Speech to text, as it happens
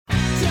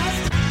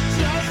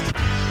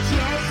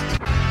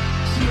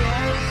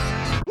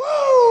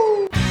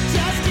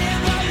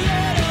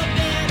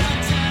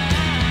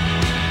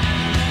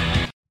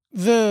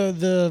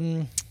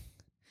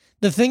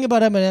The thing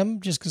about Eminem,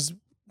 just because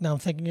now I'm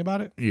thinking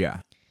about it,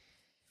 Yeah.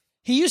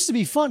 he used to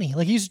be funny.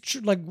 Like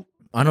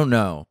I don't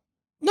know.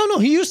 No,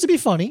 he used to be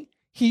funny.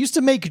 He used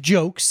to make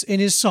jokes in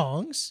his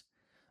songs.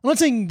 I'm not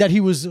saying that he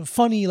was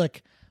funny,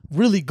 like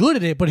really good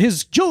at it, but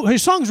his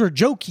songs were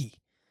jokey.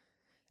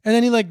 And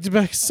then he like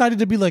decided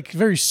to be like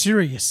very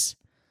serious.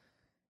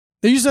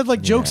 They used to have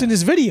like jokes in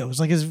his videos.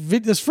 Like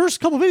his first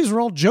couple of videos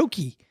were all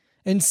jokey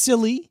and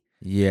silly.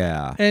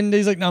 Yeah. And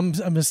he's like, no,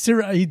 I'm a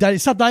serious. He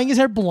stopped dyeing his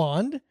hair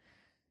blonde.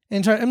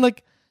 I'm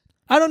like,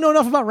 I don't know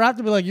enough about rap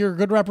to be like, you're a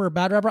good rapper or a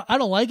bad rapper. I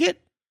don't like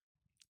it.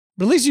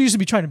 But at least you used to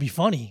be trying to be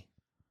funny.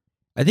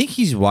 I think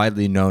he's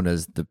widely known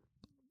as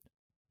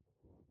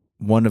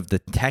one of the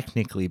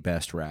technically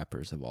best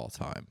rappers of all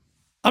time.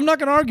 I'm not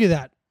going to argue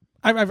that.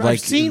 I've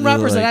seen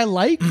rappers that I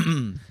like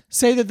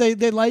say that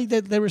they like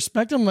that they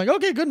respect him. I'm like,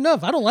 okay, good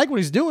enough. I don't like what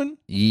he's doing.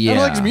 Yeah. I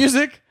don't like his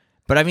music.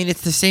 But I mean,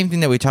 it's the same thing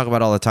that we talk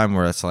about all the time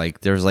where it's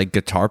like there's like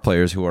guitar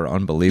players who are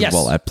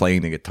unbelievable at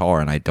playing the guitar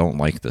and I don't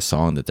like the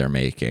song that they're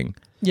making.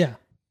 Yeah.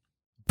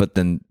 But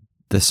then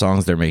the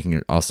songs they're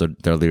making also,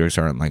 their lyrics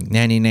aren't like,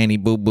 nanny, nanny,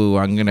 boo, boo,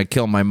 I'm going to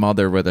kill my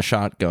mother with a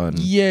shotgun.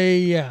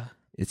 Yeah.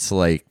 It's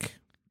like...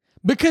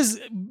 Because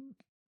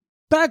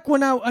back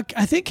when I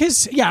think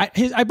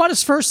I bought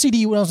his first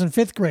CD when I was in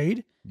 5th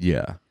grade.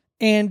 Yeah.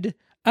 And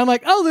I'm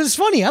like, oh, this is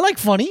funny. I like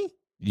funny.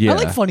 Yeah. I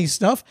like funny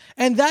stuff.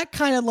 And that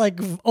kind of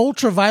like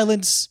ultra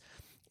violence,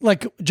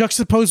 like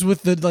juxtaposed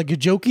with the like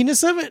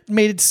jokiness of it,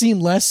 made it seem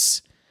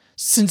less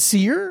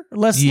sincere,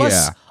 less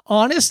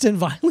honest and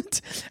violent.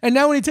 And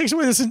now when he takes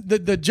away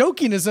the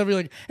jokiness of it,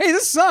 you're like, hey,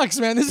 this sucks,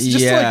 man. This is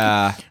just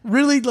like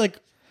really like.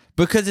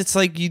 Because it's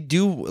like you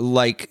do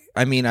like,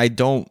 I mean, I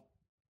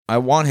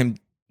want him.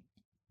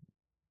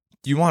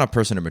 You want a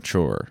person to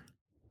mature.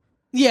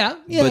 Yeah.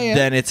 But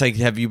then it's like,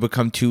 have you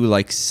become too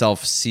like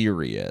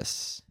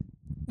self-serious?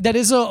 That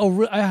is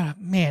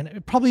man,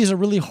 it probably is a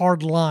really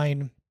hard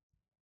line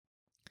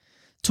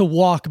to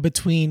walk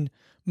between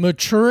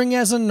maturing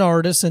as an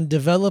artist and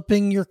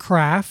developing your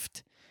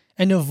craft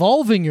and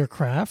evolving your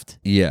craft.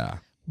 Yeah.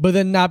 But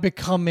then not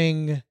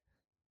becoming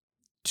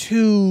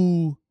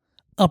too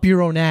up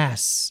your own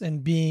ass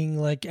and being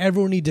like,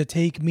 everyone need to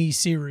take me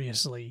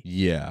seriously.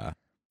 Yeah.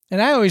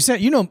 And I always say,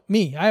 you know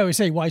me, I always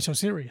say, why so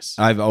serious?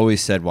 I've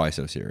always said, why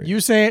so serious? You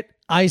say it,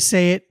 I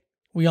say it,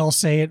 we all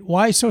say it.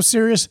 Why so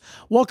serious?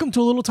 Welcome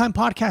to a Little Time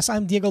Podcast.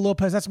 I'm Diego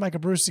Lopez. That's Micah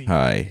Brucey.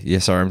 Hi. Yeah,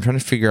 sorry. I'm trying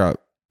to figure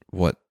out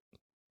what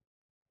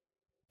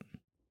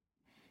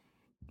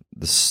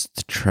the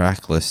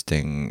track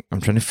listing.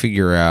 I'm trying to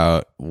figure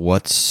out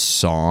what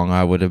song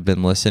I would have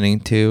been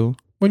listening to.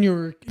 When you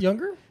were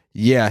younger?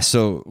 Yeah,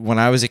 so when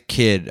I was a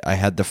kid, I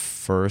had the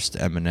first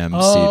Eminem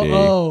CD.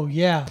 Oh,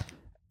 yeah.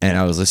 And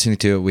I was listening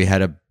to it. We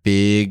had a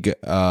big...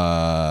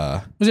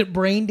 Was it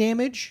Brain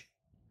Damage?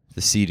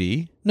 The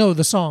CD? No,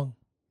 the song.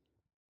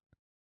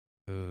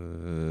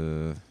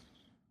 Because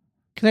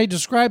I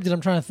described it,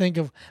 I'm trying to think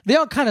of... They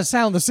all kind of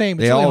sound the same.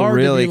 It's they really all hard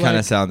really to kind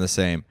of sound the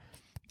same.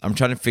 I'm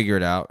trying to figure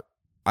it out.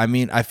 I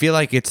mean, I feel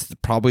like it's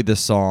probably the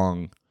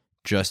song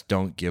Just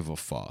Don't Give a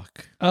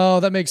Fuck. Oh,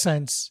 that makes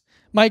sense.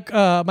 Mike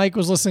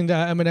was listening to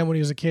Eminem when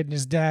he was a kid, and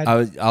his dad...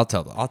 I'll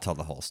tell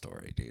the whole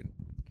story, dude.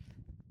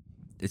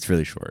 It's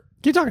really short.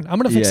 Keep talking. I'm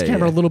going to fix the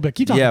camera a little bit.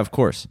 Keep talking. Yeah, of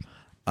course.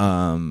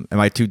 Am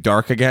I too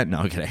dark again? No,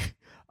 I'm kidding.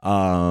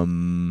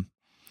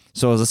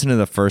 So I was listening to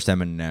the first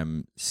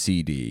Eminem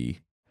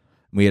CD.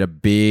 We had a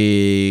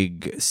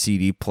big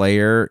CD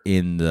player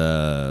in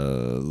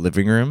the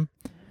living room,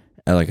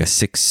 like a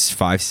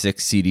 5.6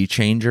 CD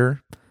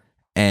changer,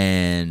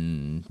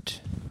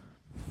 and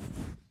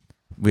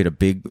we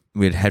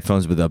had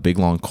headphones with a big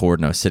long cord,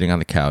 and I was sitting on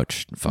the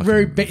couch,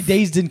 very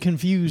dazed and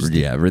confused.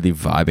 Yeah, really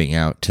vibing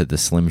out to the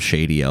Slim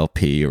Shady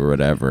LP or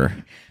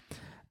whatever.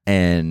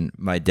 And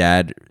my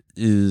dad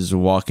is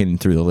walking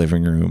through the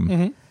living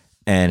room,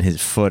 and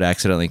his foot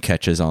accidentally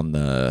catches on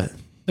the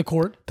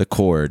cord. The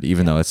cord,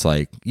 even though it's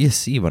like, you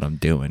see what I'm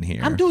doing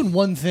here. I'm doing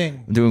one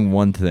thing. I'm doing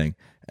one thing,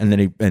 and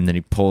then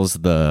he pulls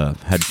the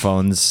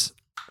headphones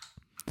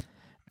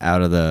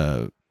out of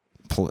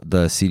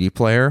the CD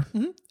player,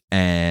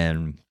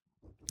 and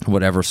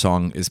whatever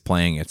song is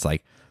playing, it's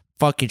like,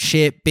 fucking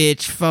shit,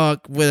 bitch,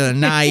 fuck with a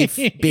knife,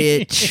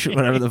 bitch,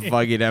 whatever the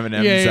fucking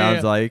Eminem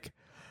sounds like.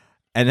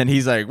 And then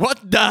he's like, what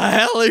the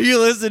hell are you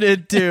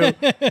listening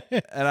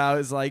to? And I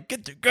was like,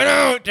 get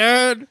out,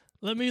 dude.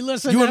 Let me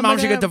listen. You and Mom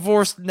should get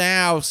divorced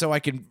now so I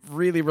can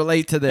really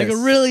relate to this. I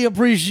can really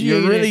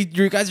appreciate it.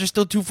 You guys are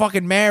still too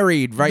fucking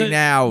married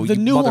now, the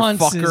you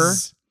nuances.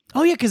 motherfucker.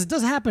 Oh, yeah, because it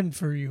does happen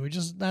for you. It's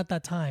just not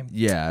that time.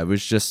 Yeah, it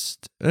was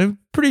just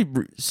pretty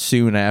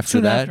soon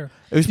after that. It was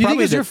Do you think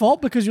probably it's your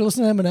fault because you're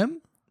listening to Eminem?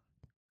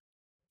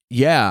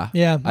 Yeah.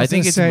 Yeah. I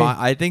think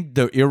I think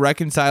the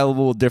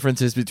irreconcilable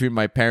differences between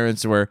my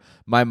parents were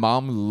my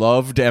mom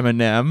loved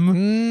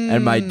Eminem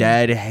and my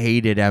dad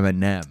hated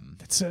Eminem.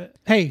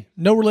 Hey,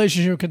 no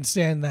relationship can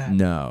stand that.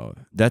 No.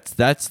 That's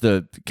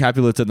the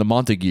Capulets and the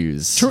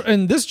Montagues. True.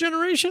 In this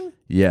generation?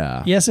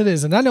 Yeah. Yes, it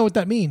is. And I know what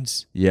that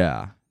means.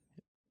 Yeah.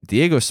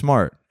 Diego's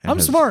smart. And I'm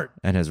has- smart.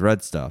 and has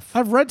read stuff.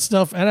 I've read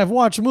stuff and I've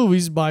watched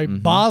movies by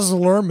Baz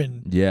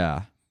Luhrmann.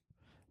 Yeah.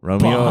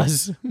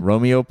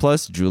 Romeo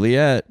plus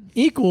Juliet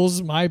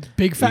Equals my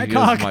big fat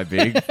equals cock. my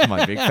big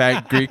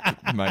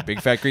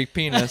fat Greek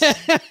penis.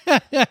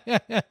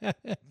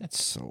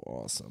 It's so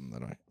awesome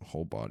that I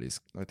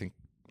think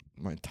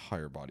my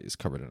entire body is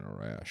covered in a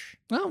rash.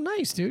 Oh,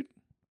 nice, dude.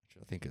 Which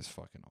I think is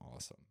fucking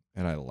awesome.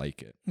 And I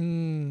like it.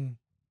 Mm.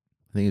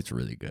 I think it's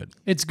really good.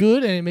 It's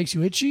good and it makes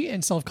you itchy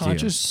and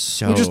self-conscious,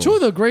 Dude, which is two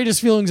of the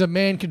greatest feelings a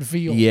man can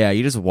feel. Yeah,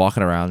 you're just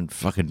walking around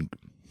fucking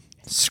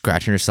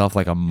scratching yourself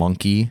like a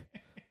monkey.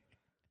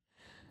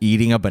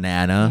 Eating a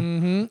banana.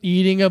 Mm-hmm.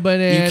 Eating a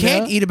banana. You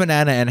can't eat a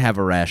banana and have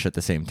a rash at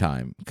the same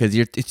time because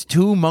it's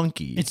too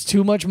monkey. It's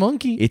too much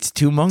monkey. It's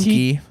too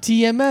monkey.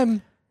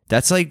 TMM.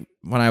 That's like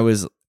when I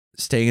was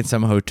staying in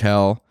some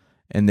hotel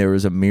and there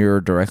was a mirror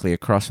directly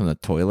across from the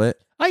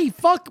toilet. Hey,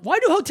 fuck. Why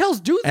do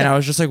hotels do that? And I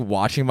was just like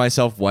watching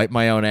myself wipe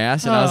my own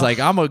ass, and I was like,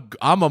 I'm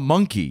a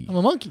monkey. I'm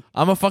a monkey.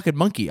 I'm a fucking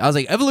monkey. I was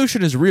like,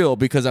 evolution is real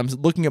because I'm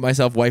looking at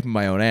myself wiping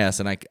my own ass,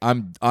 and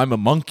I'm a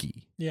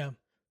monkey. Yeah.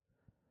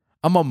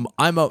 I'm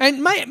a.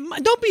 And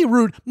don't be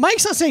rude.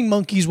 Mike's not saying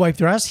monkeys wipe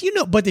their ass.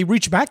 But they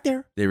reach back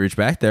there. They reach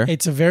back there.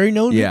 It's a very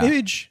known Yeah.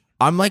 image.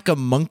 I'm like a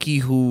monkey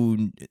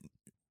who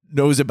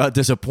knows about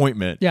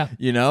disappointment. Yeah.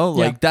 You know,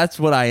 like that's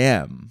what I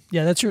am.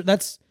 Yeah,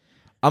 that's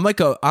I'm like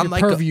a. I'm your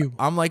like purview.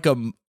 I'm like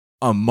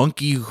a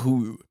monkey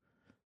who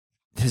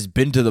has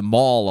been to the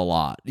mall a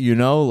lot. You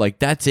know, like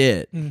that's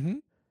it. mm-hmm.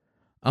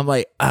 I'm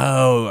like,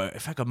 oh,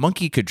 if like a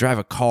monkey could drive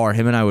a car,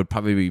 him and I would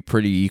probably be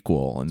pretty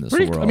equal in this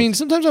world. I mean,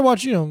 sometimes I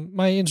watch,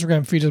 my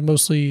Instagram feed is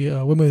mostly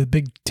women with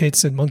big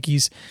tits and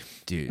monkeys.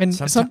 dude, and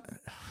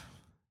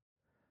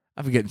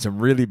I've been getting some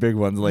really big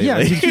ones lately.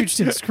 Yeah, huge tits.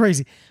 It's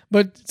crazy.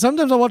 But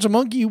sometimes I watch a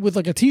monkey with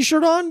like a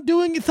t-shirt on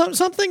doing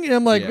something, and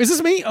I'm like, is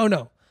this me? Oh,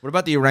 no. What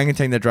about the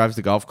orangutan that drives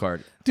the golf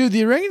cart? Dude,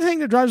 the orangutan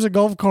that drives a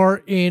golf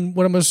cart in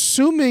what I'm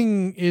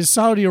assuming is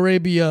Saudi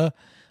Arabia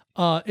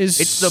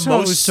It's the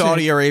most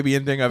Saudi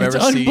Arabian thing I've ever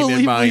seen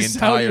in my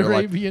entire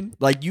life.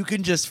 Like, you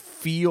can just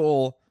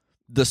feel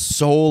the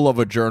soul of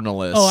a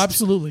journalist. Oh,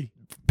 absolutely.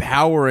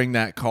 Powering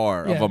that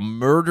car of Yeah. a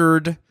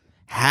murdered,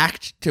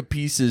 hacked to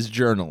pieces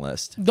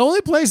journalist. The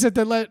only place that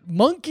they let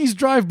monkeys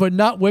drive, but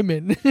not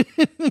women.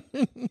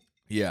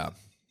 Yeah.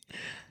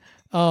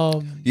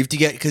 You have to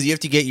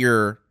get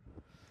your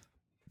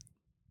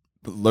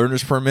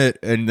learner's permit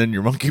and then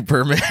your monkey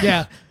permit.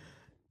 Yeah.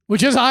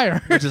 Which is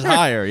higher. Which is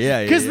higher,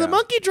 yeah. Because the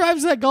monkey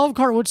drives that golf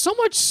cart with so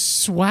much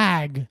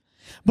swag.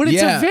 But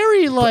it's a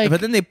very but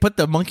then they put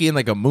the monkey in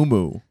like a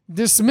moo-moo.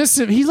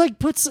 dismissive. He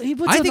puts I think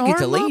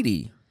it's a arm up.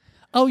 lady.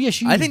 Oh yeah,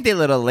 she. I think they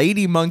let a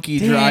lady monkey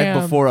drive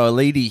Damn. before a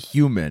lady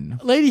human.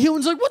 Lady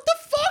Human's like, what the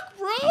fuck,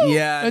 bro?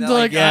 Yeah, and they're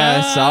like,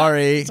 yeah,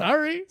 sorry.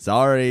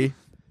 Sorry.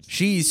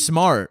 She's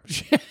smart.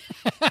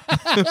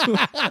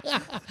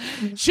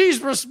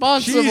 She's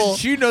responsible.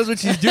 She knows what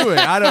she's doing.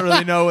 I don't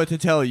really know what to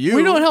tell you.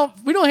 We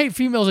don't hate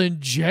females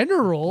in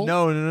general.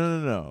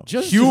 No.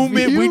 Just human.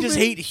 We human. just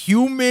hate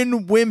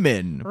human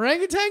women.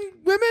 Orangutan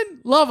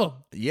women, love them.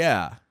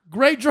 Yeah.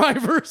 Great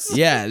drivers.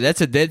 Yeah, that's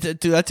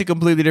a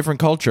completely different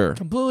culture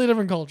Completely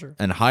different culture.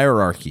 and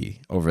hierarchy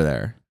over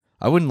there.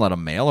 I wouldn't let a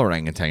male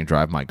orangutan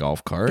drive my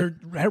golf cart.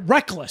 They're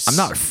reckless. I'm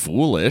not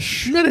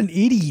foolish. You're not an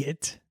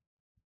idiot.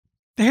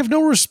 They have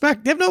no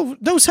respect. They have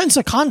no sense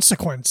of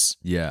consequence.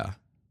 Yeah.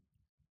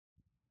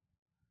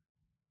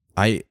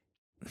 I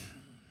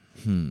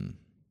think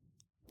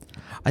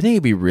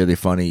it'd be really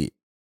funny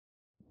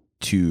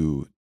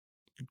to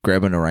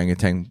grab an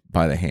orangutan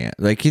by the hand.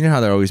 Like, you know how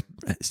they're always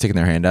sticking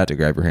their hand out to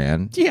grab your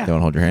hand? Yeah.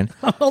 Don't hold your hand.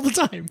 All the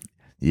time.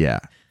 Yeah.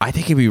 I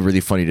think it'd be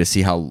really funny to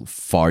see how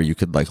far you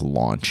could like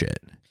launch it.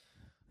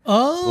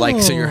 Oh.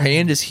 Like, so your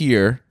hand is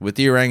here with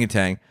the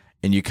orangutan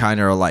and you kind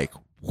of are like,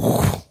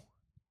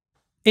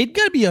 It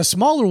got to be a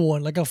smaller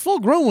one. Like a full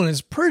grown one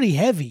is pretty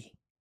heavy.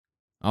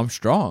 I'm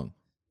strong.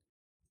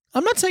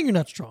 I'm not saying you're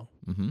not strong.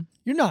 Mm-hmm.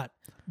 You're not.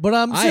 But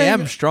I'm I saying.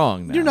 am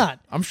strong now. You're not.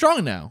 I'm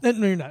strong now. No,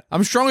 you're not.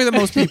 I'm stronger than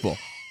most people.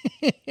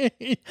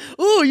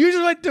 Ooh, you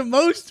just went to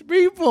most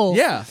people.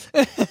 Yeah.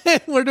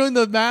 We're doing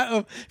the math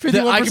of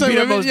 51% I can beat up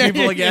women. most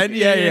people again.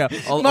 Yeah.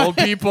 Old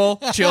people,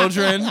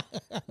 children,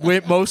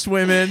 most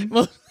women,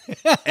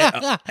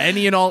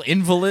 any and all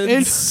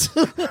invalids.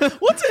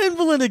 What's an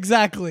invalid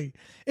exactly?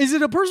 Is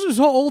it a person who's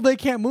so old they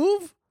can't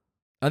move?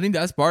 I think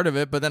that's part of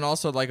it, but then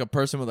also like a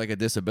person with like a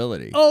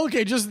disability. Oh,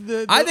 okay. Just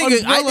the I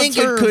think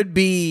term. it could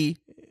be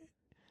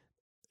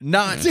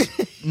not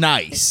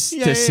nice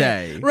to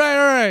say.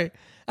 Right.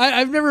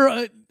 I've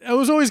never. I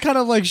was always kind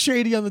of like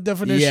shady on the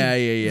definition.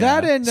 Yeah.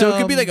 That and so it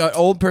could be like an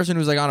old person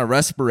who's like on a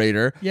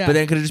respirator, Yeah. but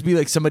then it could just be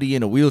like somebody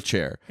in a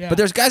wheelchair. Yeah. But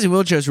there's guys in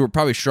wheelchairs who are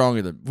probably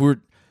stronger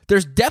than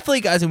there's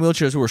definitely guys in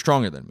wheelchairs who are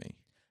stronger than me.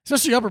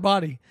 especially upper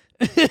body.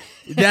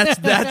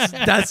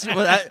 That's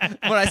what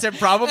I said.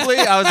 Probably,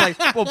 I was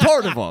like, well,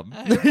 part of them,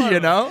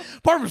 you know,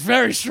 Part was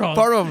very strong.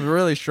 part of them are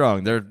really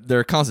strong.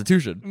 Their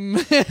constitution,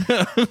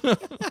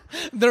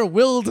 Their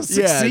will to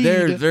succeed.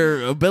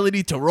 their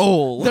ability to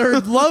roll. Their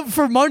love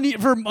for money,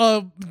 for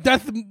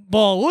death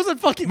ball. What was it?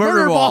 Fucking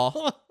Murder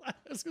ball.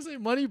 was gonna say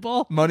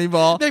Moneyball.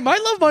 Moneyball. They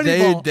might love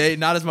Moneyball. They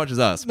not as much as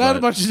us. Not but-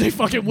 as much as they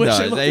fucking wish.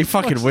 No, they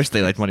fucking much. wish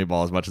they liked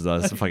Moneyball as much as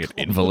us. Fucking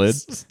invalid.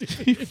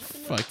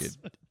 Fucking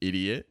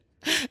idiot.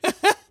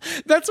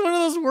 That's one of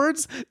those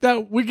words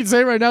that we can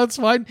say right now. It's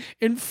fine.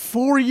 In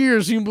 4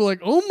 years, you can be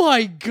like, "Oh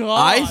my god!"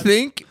 I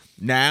think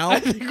now. I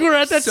think we're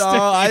at that so stage.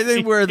 I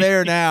think we're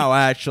there now.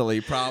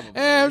 Actually, probably.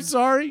 I'm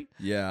sorry.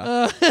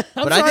 Yeah. I'm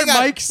But I sorry, think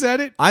Mike said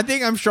it. I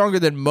think I'm stronger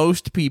than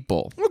most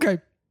people Okay,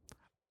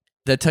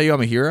 that tell you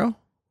I'm a hero.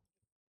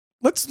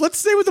 let's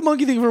stay with the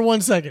monkey thing for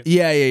 1 second.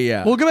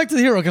 Yeah. We'll go back to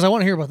the hero because I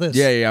want to hear about this.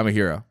 Yeah. I'm a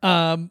hero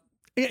And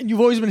you've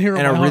always been a hero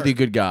and in a my really heart.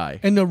 good guy.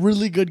 And a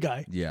really good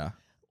guy. Yeah.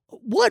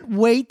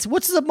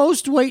 What's the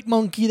most weight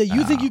monkey that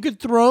you think you could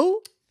throw?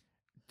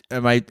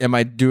 Am I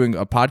doing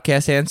a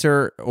podcast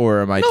answer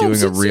or am I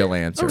doing a real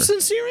answer? A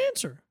sincere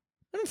answer.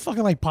 I don't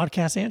fucking like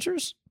podcast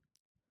answers.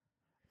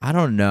 I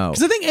don't know.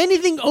 Because I think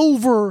anything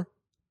over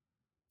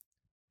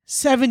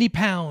 70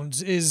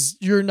 pounds is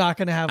you're not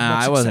going to have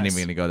much I wasn't success.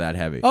 even going to go that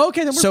heavy.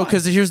 Okay, then we're So fine.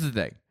 because here's the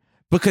thing,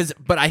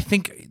 but I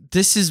think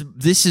this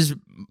is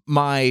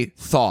my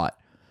thought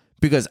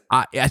because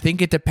I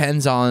think it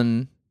depends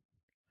on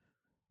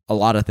a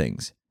lot of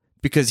things.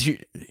 Because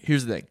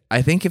here's the thing,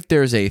 I think if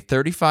there's a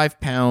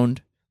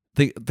 35-pound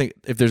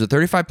if there's a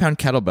 35-pound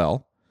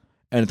kettlebell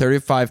and a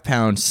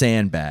 35-pound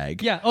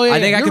sandbag, Yeah. I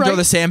think I you're can throw right.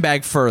 the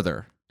sandbag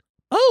further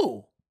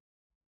Oh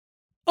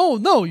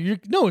no,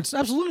 no, it's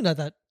absolutely not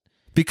that.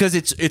 because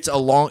it's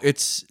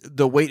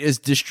the weight is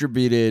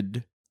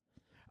distributed.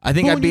 I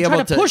think But I'd when be you try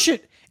able to push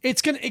it,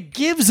 it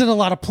gives in a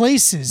lot of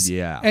places.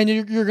 Yeah. and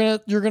you're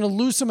gonna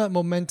lose some of that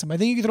momentum. I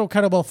think you can throw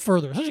kettlebell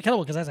further, especially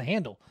kettlebell because it has a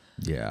handle.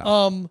 Yeah.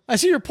 I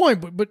see your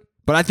point, but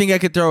But I think I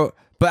could throw.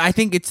 But I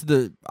think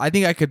I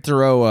think I could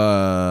throw.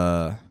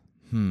 I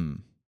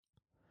think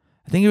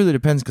it really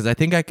depends because I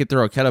think I could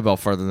throw a kettlebell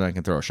farther than I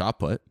can throw a shot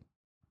put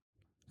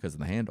because of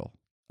the handle.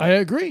 I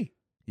agree.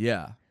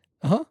 Yeah.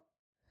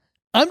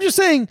 I'm just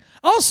saying.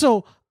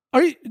 Also,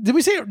 did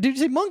you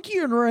say monkey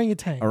or an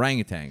orangutan?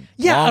 Orangutan.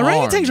 Yeah, Long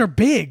orangutans arms. are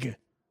big.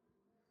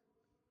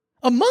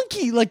 A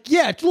monkey, it's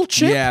a little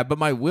chimp. Yeah, but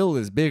my will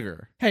is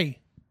bigger. Hey,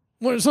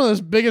 one of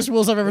the biggest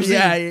wills I've ever seen.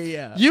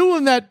 Yeah. You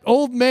and that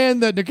old man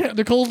that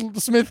Nicole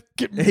Smith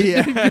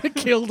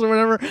killed or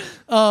whatever.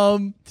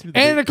 And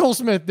Nicole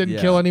Smith didn't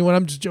kill anyone.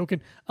 I'm just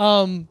joking.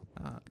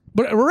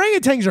 But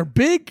orangutans are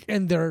big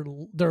and they're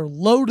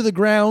low to the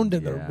ground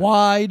and they're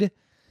wide.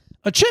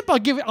 A chimp,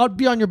 I'd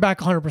be on your back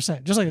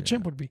 100%, just like a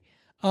chimp would be.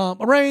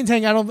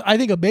 Orangutan, I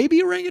think a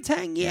baby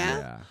orangutan,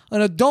 yeah.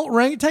 An adult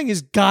orangutan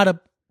has gotta.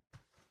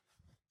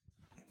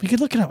 We could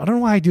look it up. I don't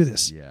know why I do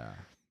this. Yeah.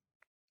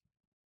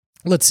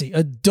 Let's see.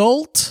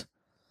 Adult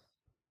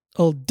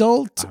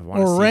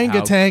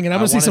orangutan, and I'm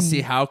gonna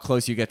see how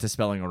close you get to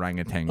spelling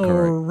orangutan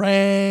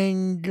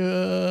correct.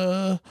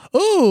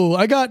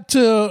 I got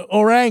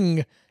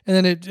orang,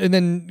 and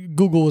then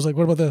Google was like,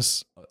 "What about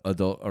this?"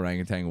 Adult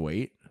orangutan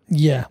weight.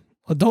 Yeah,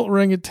 adult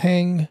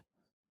orangutan.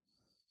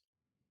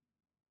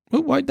 Oh,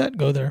 why'd that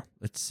go there?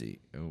 Let's see.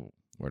 Oh,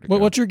 where'd it go?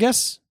 What's your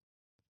guess?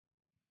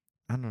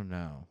 I don't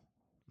know.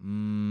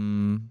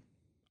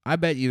 I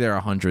bet you they're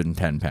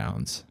 110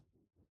 pounds.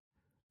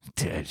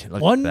 Dude,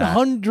 look at that.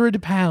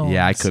 100 pounds.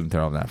 Yeah, I couldn't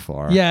throw them that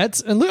far. Yeah,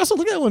 look at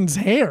that one's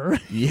hair.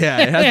 Yeah,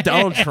 it has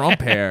Donald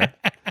Trump hair.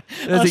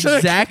 That's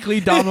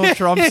exactly Donald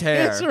Trump's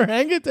hair. It's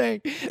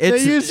orangutan.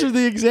 They used for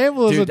the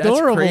example is Dude,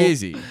 adorable. that's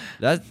crazy.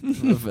 That's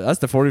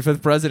the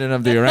 45th president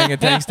of the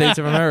orangutan states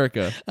of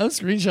America. I'm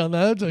screenshotting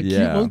that. That's a cute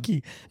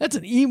monkey. That's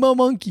an emo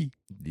monkey.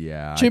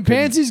 Yeah.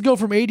 Chimpanzees go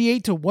from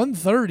 88 to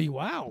 130.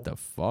 Wow. The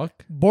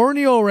fuck?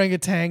 Borneo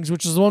orangutans,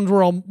 which is the ones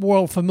we're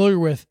all familiar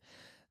with,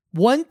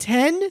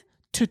 110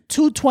 to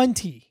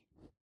 220.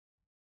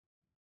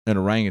 An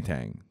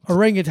orangutan.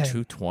 Orangutan.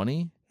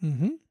 220?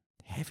 Mm-hmm.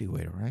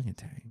 Heavyweight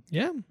orangutan.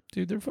 Yeah,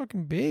 dude, they're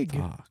fucking big.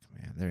 Fuck,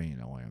 man. There ain't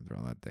no way I'm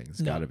throwing that thing. It's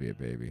No. got to be a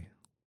baby.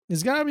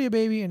 There's got to be a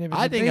baby. And if it's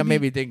I a think baby, I'm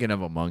maybe thinking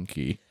of a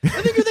monkey. I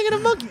think you're thinking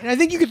of monkey. And I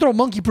think you could throw a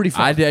monkey pretty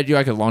far. I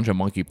could launch a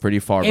monkey pretty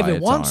far if by it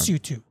its wants arm. you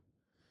to.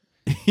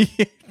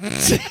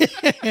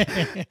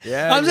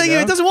 Yeah, I'm saying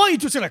if it doesn't want you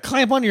to, it's going to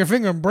clamp onto your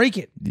finger and break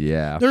it.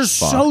 Yeah. They're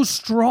fuck. so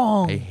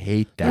strong. I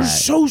hate that. They're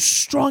so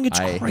strong. It's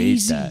I hate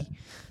crazy. that.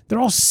 They're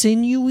all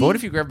sinewy. But what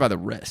if you grab by the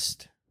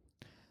wrist?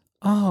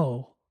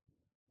 Oh.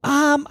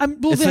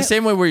 It's the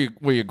same way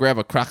where you grab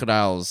a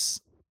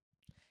crocodile's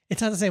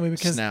It's not the same way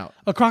because snout.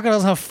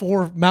 crocodiles have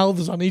 4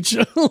 mouths on each.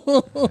 Yeah,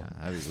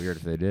 that'd be weird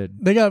if they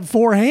did. They got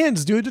 4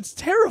 hands, dude. It's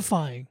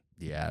terrifying.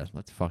 Yeah,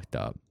 that's fucked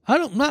up. I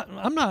don't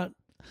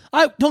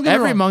get me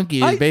Every wrong.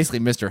 monkey is basically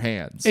Mr.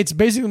 Hands. It's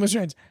basically Mr.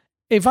 Hands.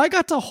 If I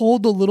got to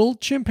hold a little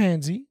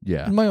chimpanzee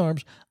in my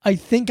arms, I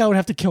think I would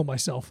have to kill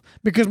myself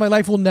because my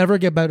life will never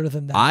get better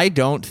than that. I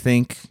don't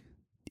think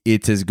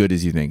it's as good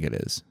as you think it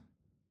is.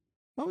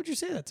 Why would you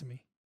say that to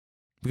me?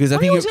 Because Why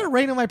are you always going to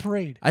rain on my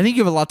parade? I think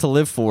you have a lot to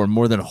live for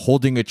more than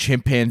holding a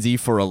chimpanzee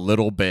for a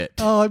little bit.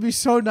 Oh, it'd be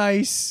so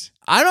nice.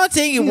 I'm not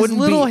saying it His wouldn't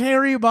little be.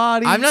 hairy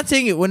body. I'm not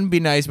saying it wouldn't be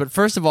nice, but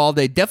first of all,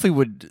 they definitely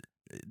would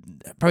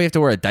probably have to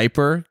wear a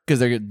diaper because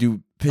they're gonna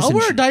do piss I'll and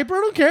wear a diaper.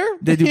 I don't care.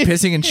 they do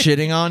pissing and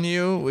shitting on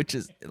you, which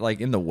is like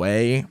in the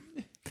way.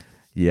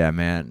 Yeah,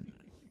 man.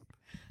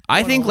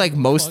 I think like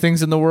most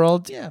things in the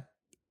world, Yeah.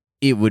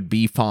 it would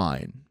be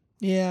fine.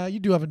 Yeah, you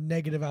do have a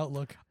negative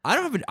outlook. I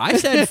don't have. I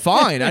said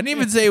fine. I didn't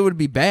even say it would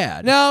be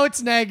bad. No,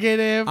 it's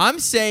negative. I'm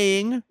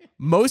saying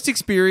most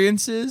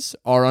experiences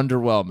are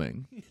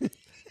underwhelming.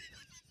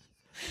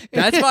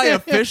 That's my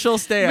official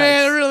stance.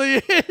 Man, it really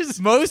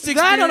is. Most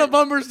That on a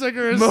bumper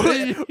sticker is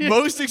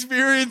most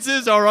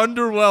experiences are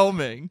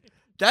underwhelming.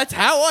 That's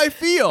how I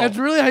feel. That's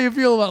really how you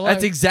feel about life.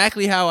 That's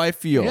exactly how I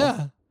feel.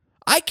 Yeah.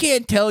 I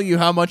can't tell you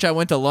how much I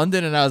went to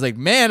London and I was like,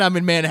 man, I'm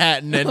in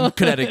Manhattan and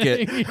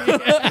Connecticut.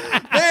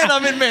 Man,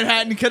 I'm in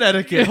Manhattan,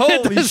 Connecticut.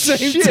 Holy the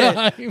same shit.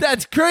 time.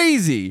 That's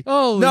crazy.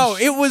 Holy No,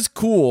 it was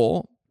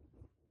cool.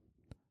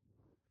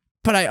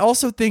 But I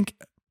also think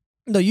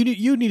No,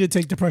 you need to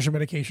take depression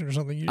medication or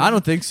something. I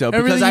don't think so because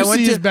Everything I you went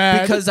see to is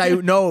bad. because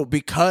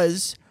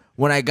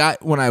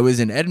when I was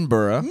in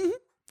Edinburgh,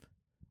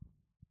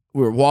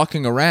 we were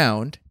walking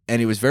around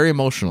and it was very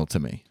emotional to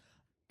me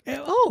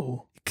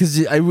Oh. because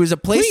it was a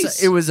place.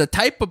 Please. It was a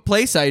type of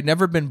place I had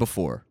never been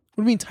before.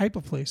 What do you mean type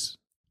of place?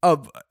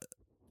 Of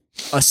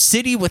a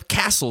city with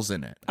castles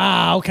in it.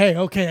 Ah, okay.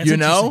 That's You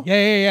know? interesting.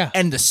 Yeah.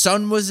 And the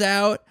sun was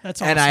out.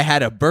 That's And awesome. I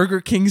had a Burger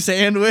King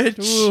sandwich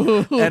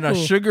Ooh. and a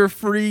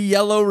sugar-free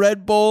yellow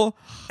Red Bull.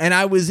 And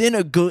I was in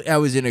a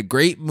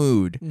great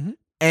mood. Mhm.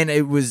 And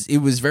it was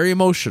very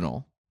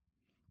emotional.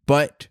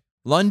 But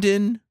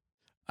London,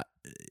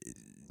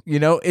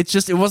 it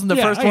wasn't the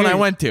Yeah, first I one hear I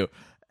you. went to.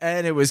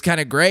 And it was kind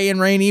of gray and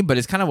rainy, but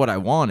it's kind of what I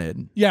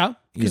wanted. Yeah. You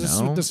Because it's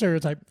know? the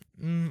stereotype.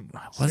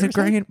 Was it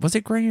gray? Was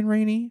it gray and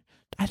rainy?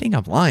 I think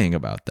I'm lying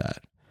about that.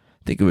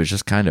 I think it was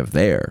just kind of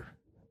there.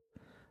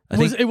 I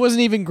think It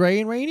wasn't even gray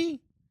and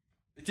rainy?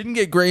 it didn't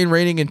get gray and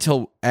raining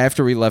until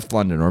after we left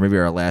London, or maybe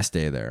our last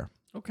day there.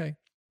 Okay.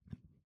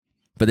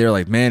 But they were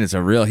like, "Man, it's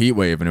a real heat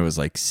wave," and it was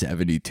like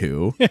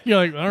 72. You're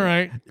like, all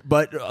right.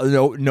 But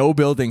no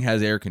building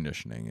has air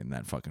conditioning in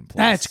that fucking place.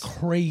 That's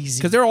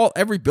crazy. because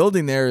every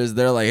building they're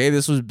like, "Hey,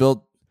 this was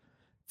built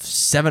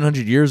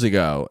 700 years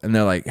ago," and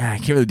they're like, I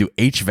can't really do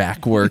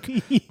HVAC work,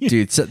 dude.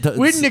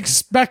 we didn't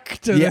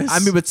expect Yeah, this. I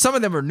mean, but some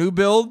of them are new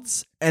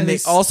builds, and they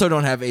it's- also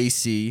don't have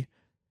AC.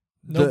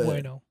 no the-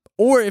 bueno.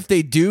 Or if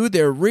they do,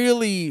 they're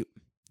really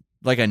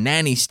like a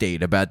nanny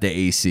state about the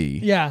AC,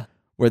 Yeah.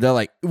 where they're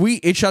like,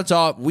 it shuts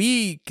off.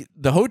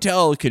 The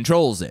hotel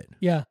controls it,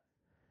 Yeah.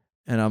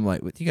 and I'm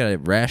like, what, you got a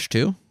rash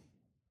too?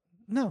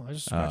 No, I was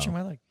just scratching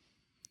my leg.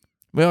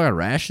 We all got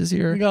rashes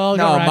here. We all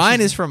no, got mine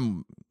rashes. is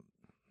from.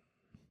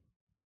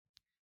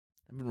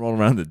 I've been rolling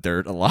around in the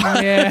dirt a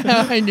lot. Yeah,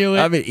 I knew it.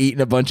 I've been eating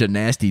a bunch of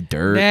nasty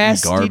dirt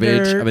Nasty and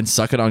garbage. dirt. I've been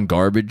sucking on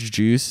garbage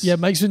juice. Yeah,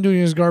 Mike's been doing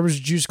his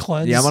garbage juice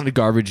cleanse. Yeah, I'm on a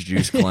garbage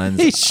juice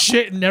cleanse. He's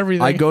shitting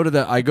everything. I go to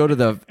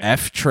the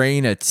F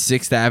train at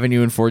 6th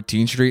Avenue and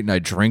 14th Street, and I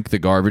drink the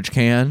garbage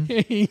can.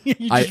 you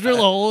just drill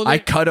a hole in I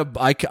it. cut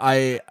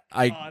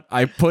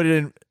I put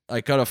in I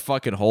cut a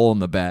fucking hole in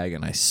the bag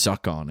and I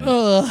suck on it.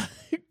 Ugh.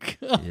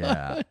 God.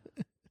 Yeah.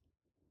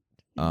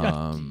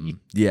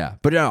 Yeah,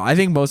 but no, I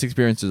think most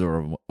experiences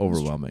are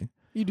overwhelming.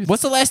 You do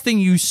What's the last thing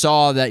you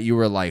saw that you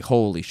were like,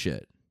 holy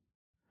shit?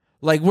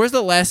 Like, what's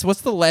the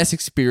last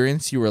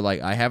experience you were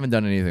like, I haven't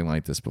done anything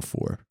like this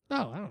before?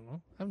 Oh, I don't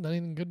know. I haven't done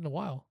anything good in a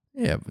while.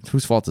 Yeah, but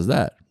whose fault is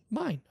that?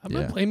 Mine. I'm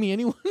Yeah. not blaming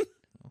anyone.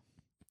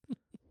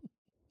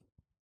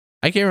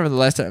 I can't remember the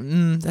last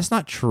time. That's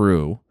not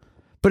true.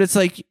 But it's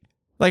like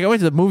I went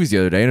to the movies the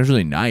other day and it was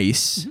really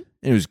nice. Mm-hmm.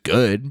 And it was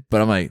good,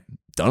 but I'm like,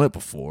 done it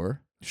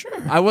before. Sure.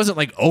 I wasn't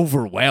like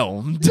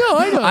overwhelmed. No,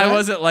 I know I that.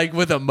 wasn't like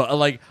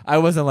I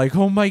wasn't like,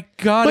 oh my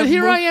God. But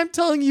here I am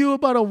telling you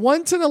about a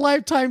once in a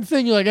lifetime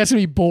thing. You're like, that's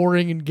gonna be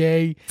boring and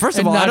gay. First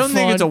of and all, I not don't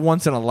think it's a fun.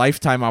 once in a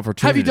lifetime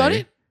opportunity. Have you done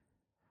it?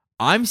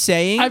 I'm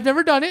saying, I've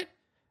never done it.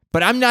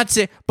 but I'm not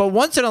saying, but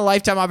once in a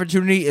lifetime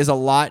opportunity is a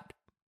lot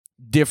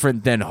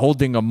different than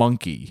holding a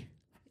monkey.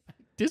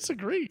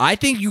 Disagree. I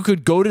think you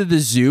could go to the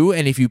zoo,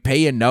 and if you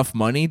pay enough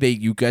money,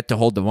 you get to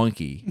hold the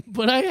monkey.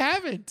 But I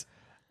haven't.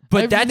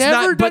 But I've that's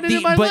never not. done But it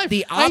in my life.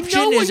 the I option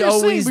know what is you're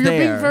always saying, but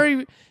there. You're being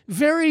very,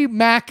 very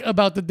Mac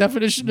about the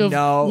definition of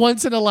No.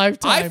 once in a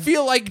lifetime. I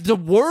feel like the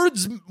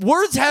words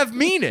have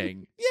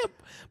meaning. yeah,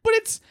 but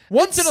it's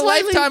Once it's in a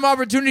slightly- lifetime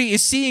opportunity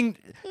is seeing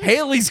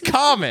Haley's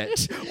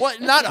Comet.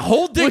 What? Not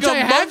holding which a I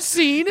have monkey.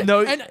 seen.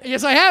 No. and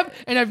yes, I have,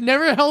 and I've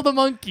never held a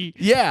monkey.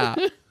 Yeah.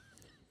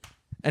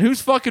 And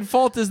whose fucking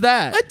fault is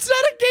that? It's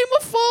not a game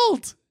of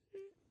fault.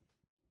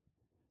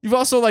 You've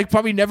also like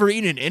probably never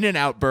eaten an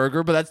In-N-Out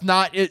burger, but that's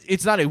not.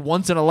 It's not a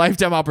once in a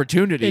lifetime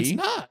opportunity. It's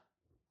not.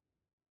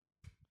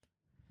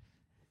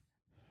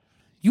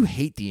 You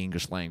hate the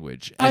English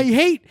language. I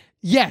hate.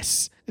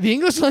 Yes, the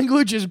English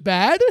language is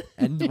bad.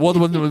 And well,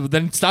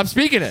 then stop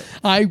speaking it.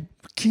 I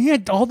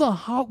can't. All the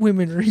hot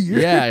women are here.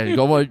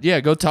 Yeah,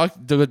 go talk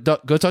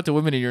to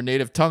women in your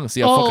native tongue.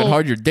 See how Oh, fucking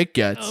hard your dick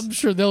gets. I'm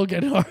sure they'll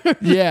get hard.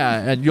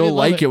 Yeah, and you'll love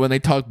like it. it when they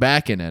talk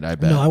back in it. I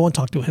bet. No, I won't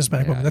talk to a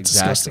Hispanic Yeah, woman. That's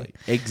disgusting.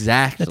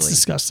 Exactly. That's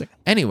disgusting.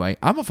 Anyway,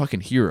 I'm a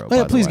fucking hero. Oh,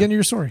 yeah, by the please way. get into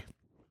your story.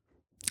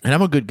 And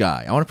I'm a good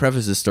guy. I want to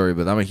preface this story,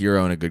 but I'm a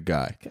hero and a good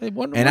guy. Okay,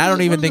 And I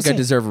don't even think I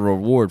deserve a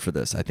reward for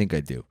this. I think I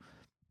do.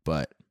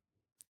 But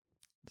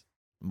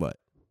what?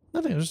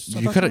 Nothing.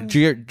 Did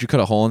you cut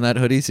a hole in that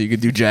hoodie so you could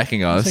do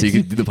jacking off, so you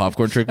could do the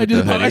popcorn trick with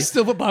the hoodie? I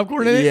still put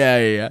popcorn in it.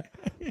 Yeah.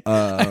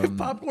 I have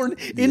popcorn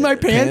in my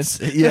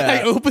pants. Yeah. And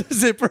I open the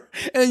zipper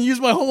and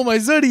use my hole in my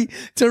hoodie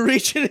to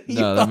reach in and eat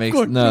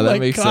popcorn through my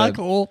makes cock sense.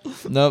 hole.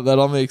 No, that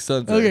all makes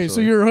sense. Okay, actually.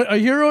 so you're a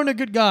hero and a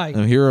good guy. I'm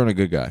a hero and a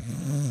good guy.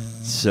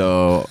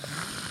 So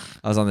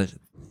I was on the.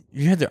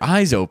 You had their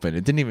eyes open.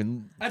 It didn't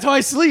even. That's how I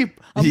sleep.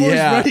 I'm always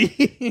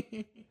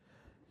ready.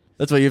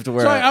 That's why you have to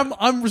wear. Sorry,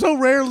 I'm so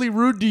rarely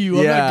rude to you.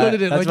 I'm not good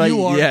at it that's like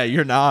you are. Yeah,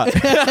 you're not.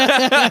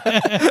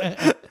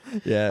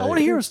 Yeah. I want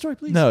to hear a story,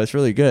 please. No, it's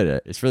really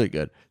good. It's really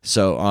good.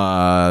 So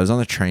I was on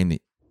the train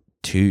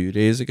 2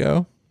 days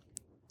ago.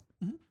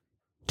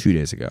 2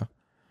 days ago.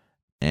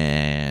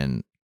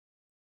 And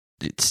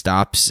it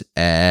stops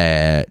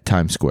at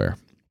Times Square.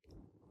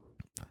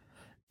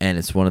 And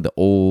it's one of the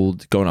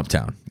old, going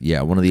uptown.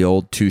 Yeah, one of the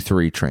old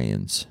 2-3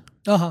 trains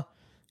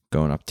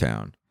going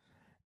uptown.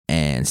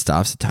 And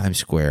stops at Times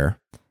Square.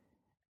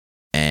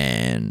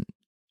 And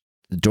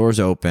the doors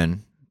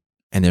open.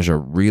 And there's a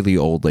really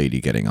old lady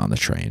getting on the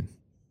train.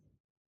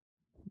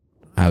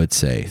 I would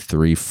say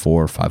 300,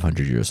 400,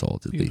 500 years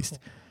old at least.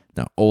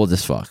 No, old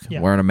as fuck.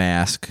 Yeah. Wearing a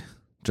mask.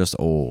 Just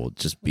old.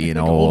 Just being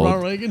like old.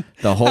 Ronald Reagan.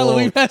 The whole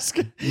Halloween mask.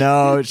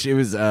 No, she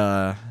was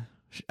Al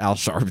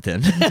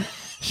Sharpton.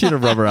 She had a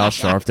rubber Al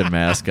Sharpton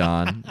mask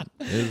on.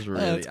 It was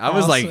really. I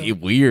was like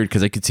weird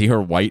because I could see her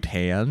white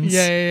hands.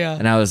 Yeah.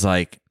 And I was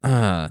like,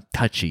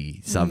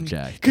 touchy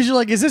subject. Because you're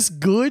like, is this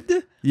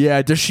good?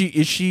 Yeah. Is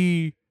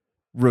she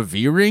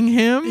revering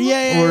him?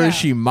 Yeah. Or is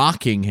she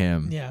mocking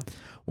him? Yeah.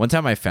 One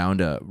time I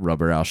found a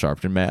rubber Al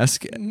Sharpton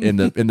mask in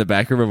the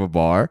back room of a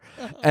bar,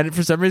 and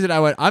for some reason I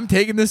went, I'm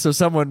taking this so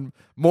someone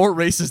more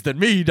racist than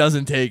me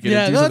doesn't take it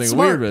and do something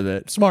weird with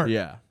it. Smart.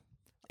 Yeah.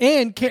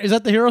 And is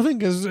that the hero thing?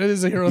 Because it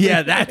is a hero thing.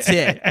 Yeah, that's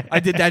it.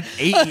 I did that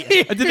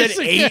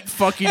eight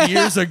fucking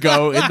years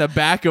ago in the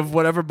back of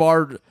whatever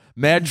bar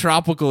Mad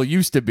Tropical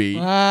used to be.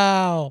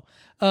 Wow.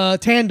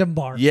 Tandem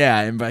Bar. Yeah,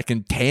 and back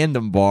in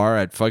Tandem Bar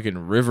at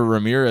fucking River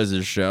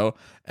Ramirez's show.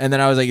 And then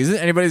I was like, is this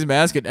anybody's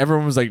mask? And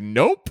everyone was like,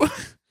 nope.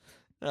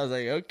 And I was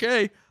like,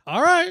 okay.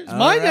 All right, it's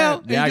mine now.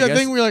 And Yeah, you got a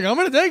thing where you're like, I'm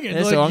going to take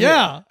it. So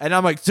yeah. And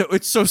I'm like, so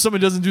it's so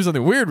someone doesn't do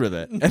something weird with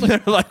it. And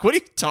they're like, what are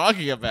you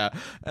talking about?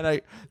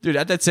 And dude,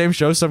 at that same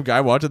show, some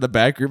guy walked in the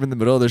back room in the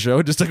middle of the show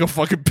and just took a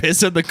fucking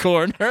piss in the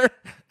corner.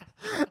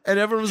 And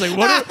everyone was like,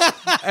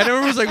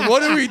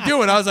 what are we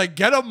doing? I was like,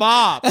 get a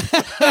mop.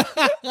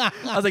 I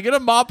was like, get a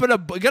mop and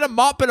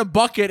a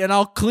bucket and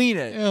I'll clean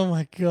it. Oh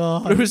my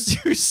God. He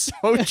was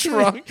so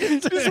drunk.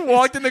 Just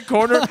walked in the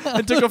corner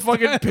and took a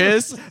fucking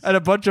piss, and a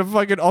bunch of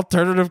fucking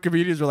alternative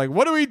comedians were like,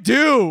 what do we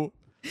do?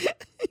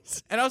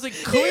 And I was like,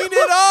 clean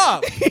it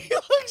up. He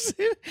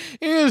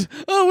goes,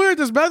 oh, we're at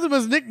this bathroom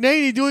as Nick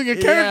Naney doing a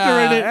character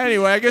in it.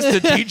 Anyway, I guess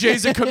the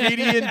DJ's a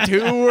comedian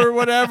too or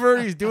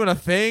whatever. He's doing a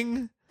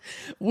thing.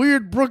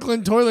 Weird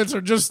Brooklyn toilets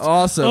are just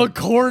awesome. A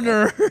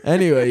corner.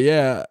 Anyway,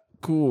 yeah,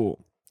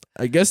 cool.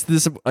 I guess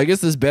this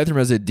bathroom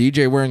has a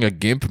DJ wearing a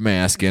GIMP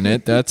mask in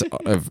it. That's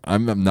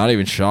I'm not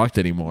even shocked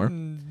anymore.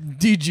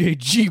 DJ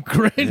Jeep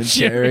Grand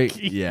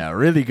Cherokee. Yeah,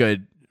 really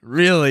good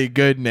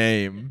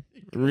name.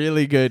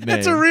 Really good name.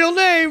 That's a real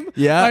name.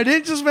 Yeah, I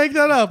didn't just make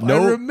that up.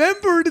 Nope. I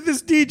remembered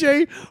this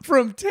DJ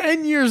from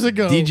 10 years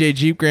ago. DJ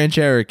Jeep Grand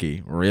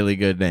Cherokee. Really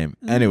good name.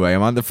 Anyway,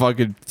 I'm on the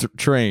fucking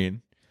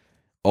train.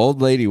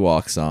 Old lady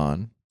walks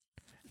on,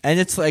 and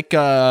it's like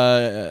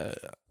it's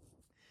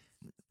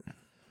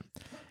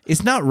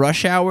not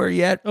rush hour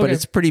yet, but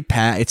it's pretty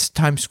it's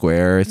Times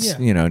Square. It's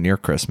near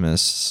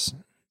Christmas,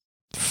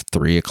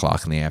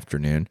 3:00 in the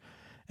afternoon,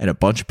 and a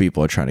bunch of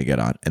people are trying to get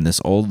on. And this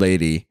old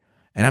lady,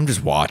 and I'm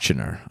just watching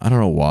her. I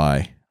don't know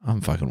why. I'm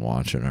fucking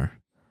watching her.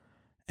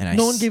 And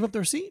no one gave up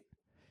their seat.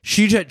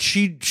 She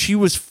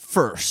was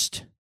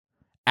first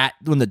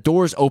when the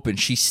doors open.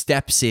 She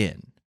steps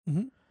in.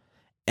 Mm-hmm.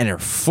 And her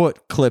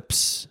foot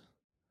clips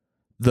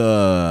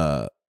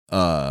the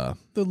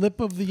lip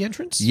of the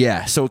entrance.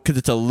 Yeah, so because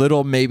it's a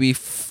little, maybe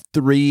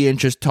 3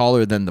 inches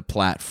taller than the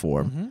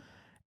platform,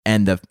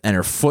 and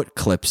her foot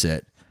clips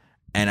it,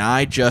 and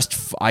I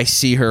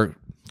see her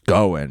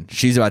going.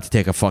 She's about to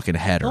take a fucking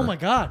header. Oh my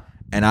God!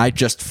 And I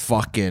just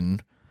fucking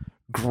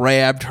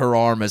grabbed her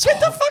arm as get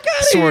the fuck out of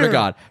here! Swear to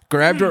God,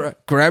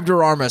 grabbed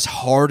her arm as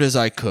hard as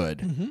I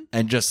could,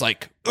 and just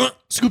like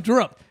scooped her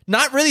up.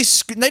 Not really.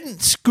 I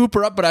didn't scoop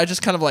her up, but I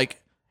just kind of like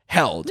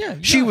held. Yeah,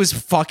 she was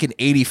fucking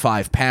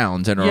 85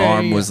 pounds, and her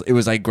arm was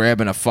like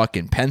grabbing a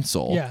fucking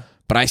pencil. Yeah,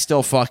 but I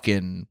still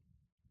fucking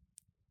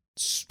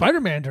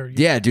Spider-Man her.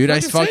 Yeah, dude,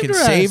 I fucking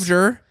saved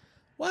her.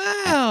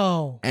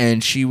 Wow.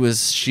 And she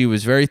was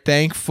very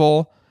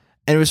thankful,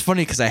 and it was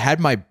funny because I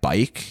had my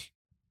bike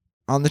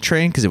on the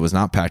train because it was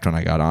not packed when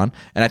I got on,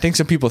 and I think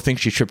some people think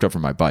she tripped over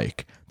my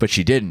bike, but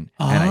she didn't,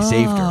 and I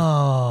saved her.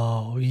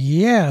 Oh,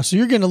 yeah. So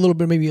you're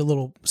getting maybe a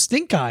little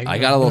stink eye. I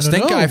got a little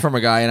stink eye from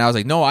a guy, and I was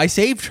like, no, I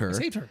saved her. I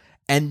saved her.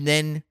 And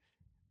then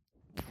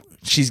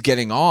she's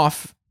getting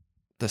off,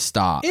 the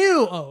stop.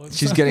 Ew. Oh,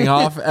 She's getting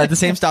off at the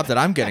same stop that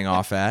I'm getting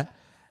off at.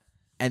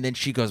 And then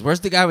she goes, "Where's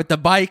the guy with the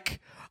bike?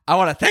 I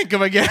want to thank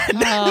him again."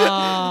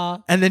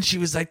 And then she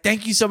was like,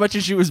 "Thank you so much."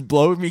 And she was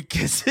blowing me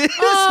kisses.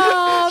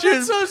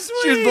 That's so sweet.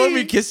 She was blowing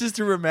me kisses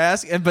through her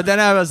mask. But then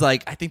I was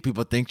like, I think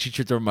people think she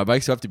tripped over my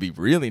bike, so I have to be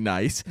really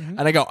nice.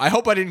 And I go, "I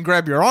hope I didn't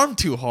grab your arm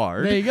too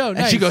hard." There you go.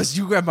 And she goes,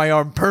 "You grabbed my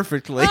arm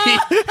perfectly."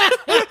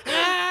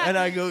 And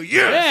I go, "Yes."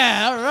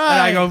 Yeah, all right.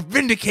 And I go,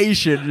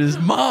 "Vindication is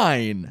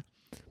mine."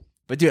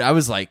 But dude, I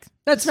was like,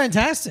 that's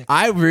fantastic.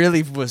 I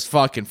really was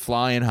fucking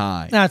flying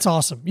high. That's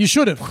awesome. You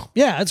should have.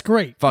 Yeah, that's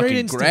great. Great Fucking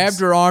instance. grabbed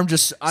her arm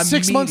just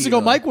 6 months ago,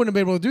 immediately. Mike wouldn't have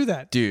been able to do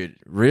that. Dude,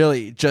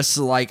 really, just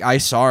like I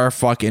saw her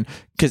fucking,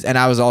 and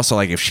I was also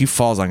like, if she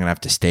falls, I'm gonna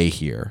have to stay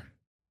here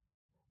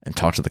and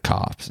talk to the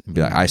cops and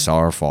be like, I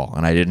saw her fall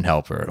and I didn't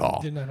help her at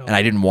all, Did not help and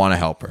I didn't want to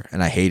help her,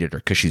 and I hated her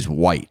because she's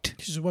white,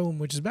 She's a woman,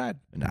 which is bad.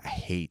 and I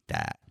hate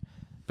that.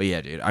 But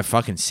yeah, dude, I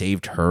fucking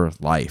saved her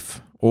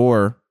life,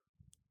 or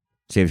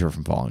saved her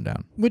from falling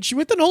down. Which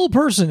with an old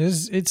person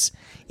is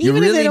You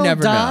even if they really don't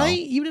never die, know.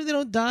 even if they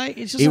don't die,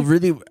 it's just It like,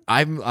 really,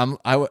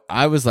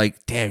 I was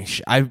like, damn,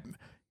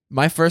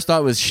 my first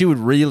thought was she would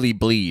really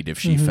bleed if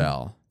she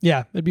fell.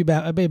 yeah, it'd be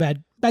bad. It'd be a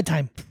bad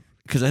time.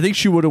 Because I think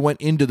she would have went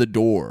into the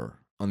door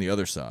on the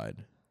other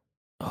side.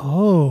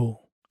 Oh,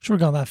 should have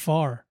gone that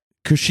far.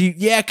 Cause she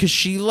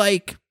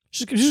like,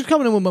 She's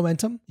coming in with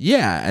momentum.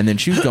 yeah, and then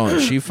she was going,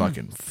 she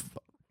fucking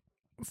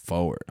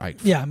forward.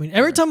 Yeah, I mean,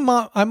 every time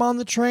I'm on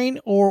the train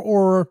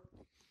or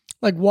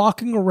like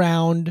walking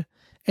around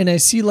and I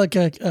see like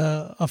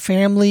a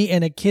family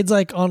and a kid's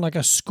like on like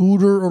a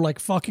scooter or like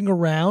fucking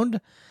around,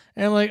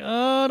 and I'm like,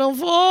 oh, don't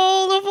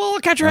fall,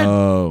 catch your head.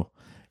 Oh,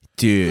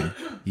 dude,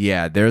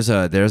 yeah. There's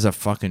a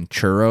fucking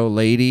churro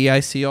lady I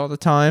see all the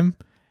time,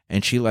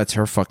 and she lets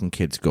her fucking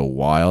kids go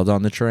wild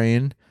on the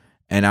train,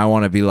 and I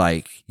want to be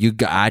like, you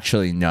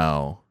actually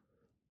know.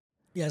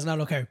 Yeah, it's not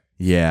okay.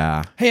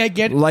 Yeah. Hey, I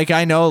get it. Like,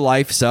 I know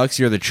life sucks.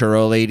 You're the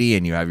churro lady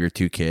and you have your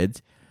 2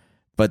 kids,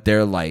 but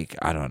they're like,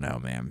 I don't know,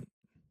 man.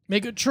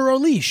 Make a churro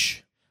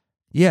leash.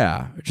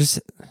 Yeah. Just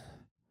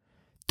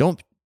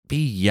don't be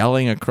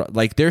yelling across.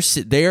 Like,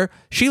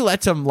 she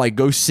lets them like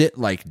go sit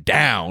like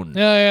down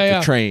Yeah.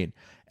 the train,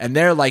 and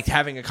they're like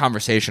having a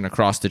conversation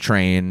across the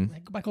train.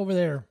 Go back over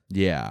there.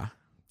 Yeah.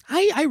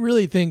 I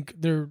really think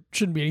there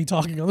shouldn't be any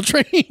talking on the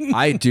train.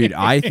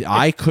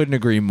 I couldn't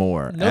agree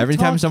more. No Every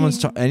time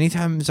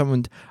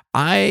talking.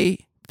 I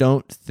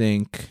don't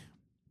think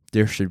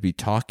there should be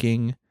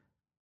talking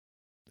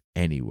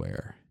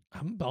anywhere.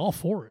 I'm all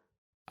for it.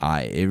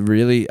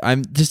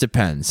 Just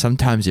depends.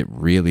 Sometimes it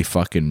really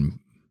fucking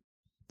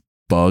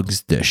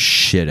bugs the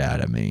shit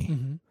out of me.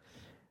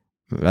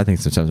 Mm-hmm. I think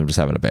sometimes I'm just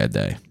having a bad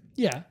day,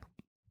 Yeah.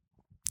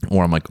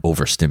 or I'm like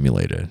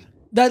overstimulated.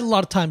 That a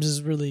lot of times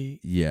is really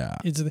Yeah.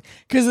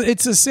 because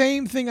it's the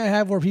same thing I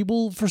have where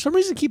people for some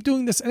reason keep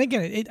doing this, and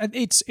again,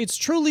 it's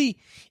truly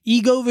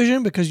ego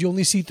vision because you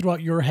only see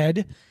throughout your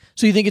head,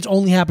 so you think it's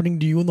only happening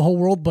to you in the whole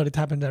world, but it's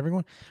happened to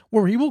everyone.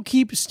 Where people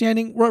keep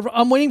standing, where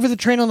I'm waiting for the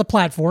train on the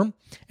platform,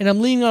 and I'm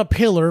leaning on a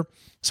pillar.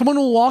 Someone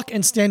will walk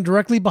and stand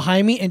directly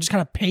behind me and just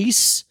kind of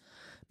pace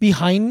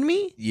behind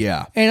me,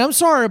 Yeah. and I'm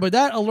sorry, but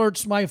that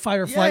alerts my fight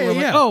or flight. Yeah, where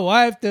I'm yeah. like, oh,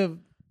 I have to.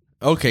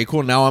 Okay,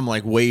 cool. Now I'm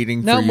like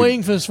waiting Now for I'm you.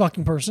 waiting for this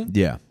fucking person.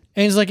 Yeah.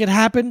 And it's like it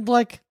happened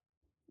like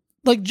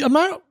I'm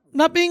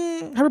not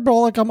being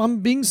hyperbolic. I'm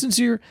being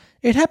sincere.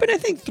 It happened I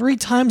think 3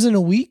 times in a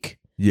week,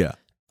 Yeah.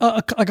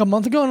 like a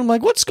month ago, and I'm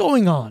like, what's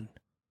going on?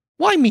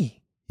 Why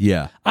me?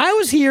 Yeah. I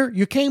was here.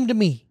 You came to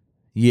me.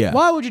 Yeah.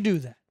 Why would you do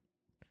that?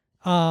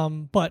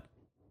 But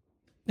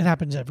it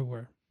happens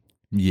everywhere,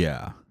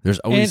 Yeah. There's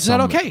always and it's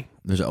not okay.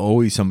 There's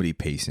always somebody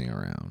pacing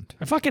around.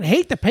 I fucking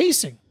hate the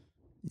pacing.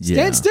 Yeah.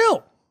 Stand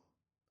still.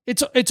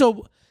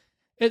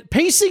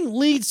 Pacing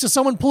leads to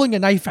someone pulling a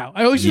knife out.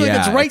 I always feel like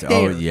it's right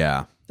there. Oh,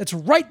 yeah. That's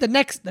right. The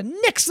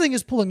next thing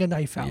is pulling a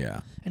knife out.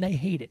 Yeah. And I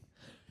hate it.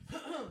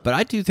 But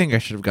I do think I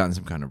should have gotten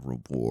some kind of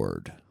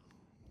reward.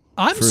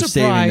 I'm For surprised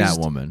saving that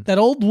woman. That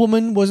old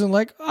woman wasn't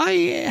like, I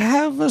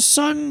have a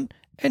son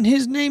and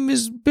his name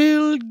is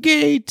Bill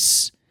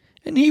Gates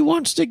and he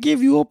wants to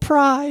give you a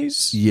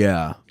prize.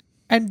 Yeah.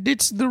 And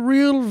it's the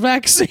real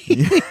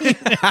vaccine.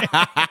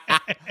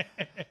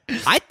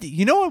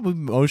 You know what was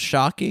most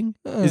shocking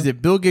is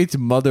that Bill Gates'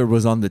 mother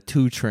was on the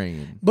 2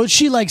 train. But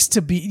she likes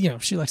to be,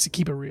 she likes to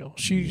keep it real.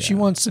 She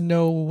wants to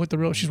know what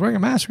she's wearing a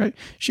mask, right?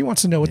 She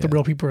wants to know what the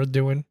real people are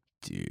doing.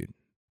 Dude,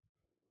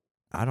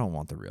 I don't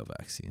want the real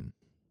vaccine.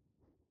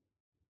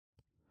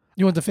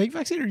 You want the fake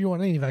vaccine or you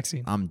want any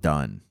vaccine? I'm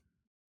done.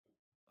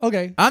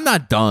 Okay. I'm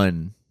not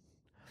done.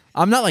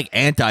 I'm not like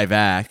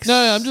anti-vax.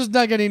 No, I'm just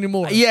not getting any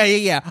more.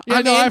 Yeah.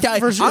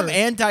 For sure. I'm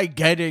anti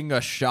getting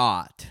a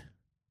shot.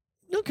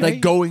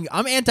 Okay.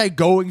 I'm anti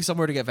going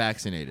somewhere to get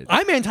vaccinated.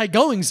 I'm anti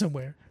going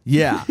somewhere.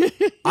 Yeah.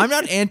 I'm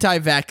not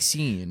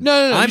anti-vaccine.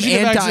 No. I'm you should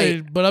get anti.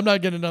 vaccinated, but I'm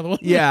not getting another one.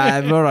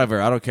 Yeah,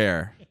 whatever. I don't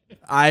care.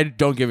 I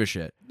don't give a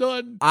shit.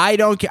 Done. I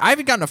don't care. I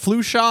haven't gotten a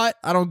flu shot.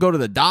 I don't go to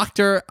the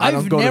doctor. I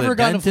don't I've go to never the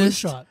gotten dentist.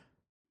 a flu shot.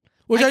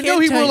 Which I I know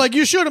can't people tell are you- like,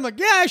 you should. I'm like,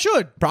 yeah, I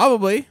should.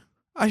 Probably.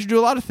 I should do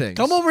a lot of things.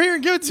 Come over here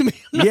and give it to me.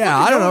 Yeah,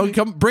 I don't know.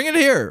 Come, bring it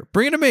here.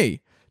 Bring it to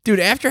me, dude.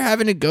 After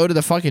having to go to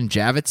the fucking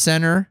Javits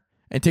Center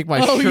and take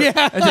my shirt,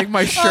 and take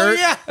my shirt,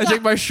 and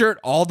take my shirt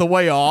all the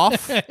way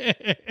off. I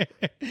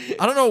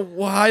don't know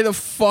why the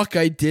fuck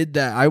I did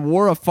that. I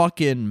wore a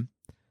fucking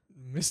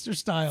Mr.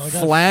 Style.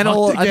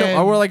 Flannel.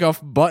 I wore like a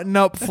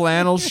button-up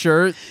flannel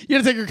shirt. You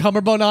had to take your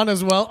cummerbund off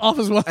as well.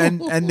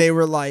 And they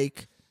were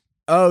like,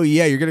 "Oh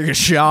yeah, you're gonna get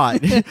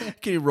shot.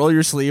 Can you roll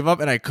your sleeve up?"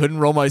 And I couldn't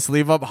roll my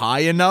sleeve up high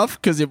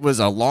enough because it was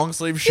a long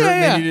sleeve shirt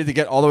and they needed to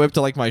get all the way up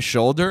to like my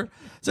shoulder.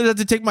 So I had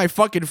to take my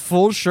fucking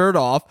full shirt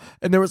off,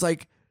 and there was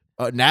like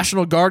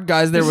National Guard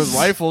guys there with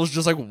rifles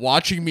just like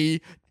watching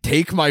me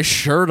take my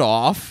shirt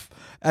off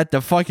at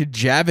the fucking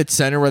Javits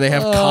Center where they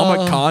have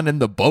Comic-Con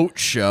and the boat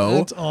show.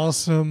 That's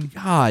awesome.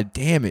 God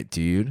damn it,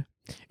 dude.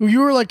 You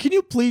were like, can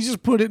you please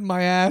just put it in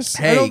my ass?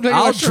 Hey,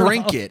 I'll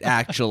drink it,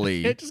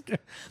 actually.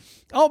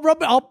 I'll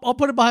rub it. I'll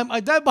put it behind my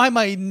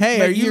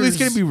Hey, are you at least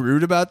going to be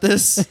rude about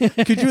this?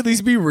 Could you at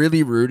least be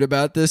really rude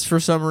about this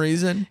for some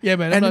reason? Yeah,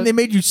 man. And then they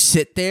made you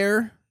sit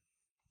there.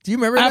 Do you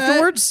remember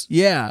afterwards? That?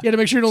 Yeah. You had to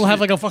make sure you don't have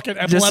like a fucking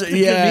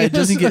epileptic.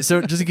 Just in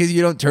case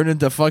you don't turn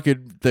into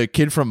fucking the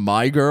kid from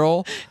My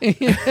Girl. And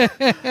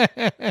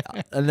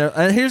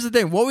here's the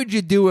thing: what would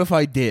you do if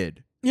I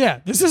did?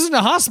 Yeah, this isn't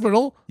a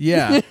hospital.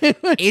 Yeah,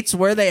 it's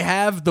where they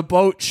have the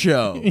boat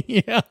show.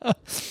 Yeah,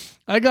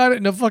 I got it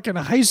in a fucking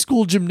high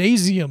school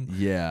gymnasium.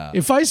 Yeah.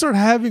 If I start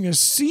having a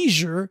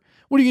seizure,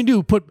 what are you gonna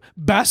do? Put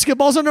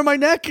basketballs under my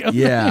neck?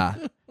 Yeah.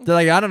 They're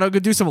like, I don't know, go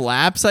do some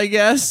laps, I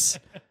guess.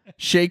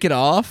 Shake it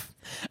off.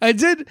 I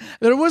did.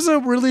 There was a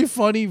really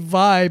funny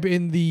vibe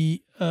in the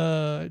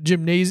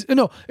gymnasium.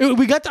 No,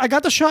 I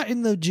got the shot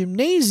in the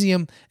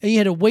gymnasium, and you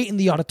had to wait in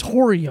the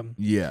auditorium.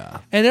 Yeah,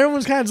 and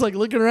everyone's kind of like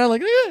looking around,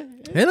 like,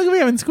 hey, look at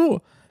me, I'm in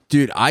school,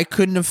 dude. I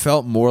couldn't have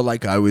felt more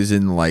like I was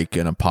in like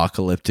an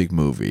apocalyptic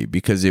movie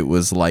because it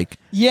was like,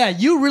 yeah,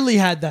 you really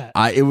had that.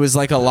 It was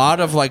like a lot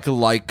of like you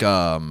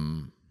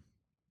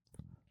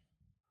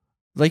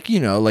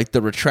know, like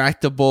the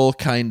retractable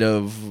kind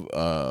of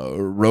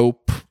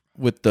rope.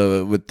 With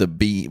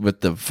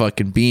the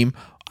fucking beam.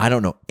 I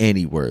don't know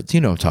any words.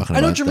 You know what I'm talking about.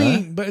 I know what you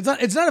mean, but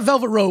it's not a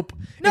velvet rope.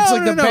 No, it's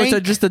like no,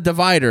 it's just a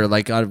divider,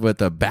 like with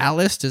a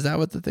ballast. Is that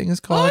what the thing is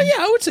called? Oh yeah,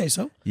 I would say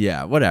so.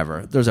 Yeah,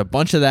 whatever. There's a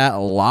bunch of that. A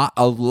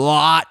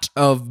lot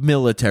of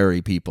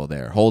military people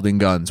there holding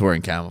guns,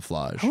 wearing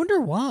camouflage. I wonder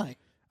why.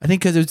 I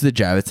think because it was the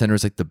Javits Center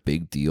was like the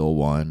big deal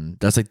one.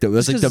 That's like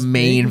the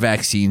main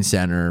vaccine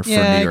center for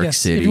New York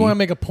City. If you want to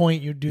make a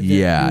point, you'd do that.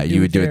 Yeah,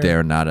 you would do it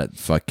there, not at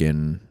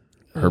fucking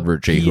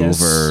Herbert J.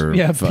 Hoover,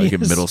 fucking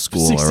middle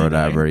school 69. Or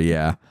whatever.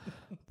 Yeah.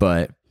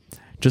 But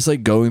just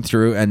like going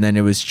through, and then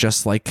it was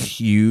just like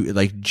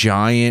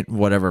giant,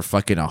 whatever,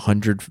 fucking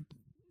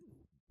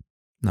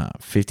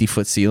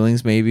 50-foot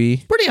ceilings, maybe.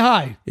 Pretty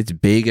high. It's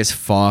big as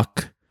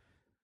fuck.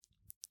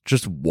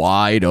 Just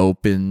wide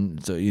open,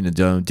 so, you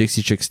know,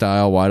 Dixie Chick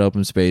style, wide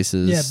open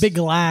spaces. Yeah, big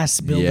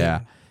glass building.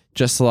 Yeah.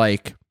 Just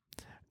like,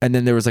 and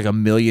then there was like a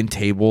million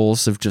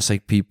tables of just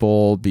like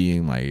people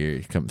being like,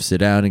 here, come sit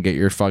down and get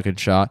your fucking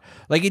shot.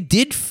 Like it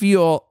did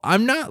feel,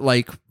 I'm not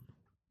like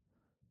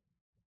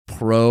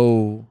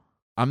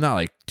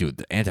dude,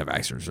 the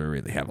anti-vaxxers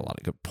really have a lot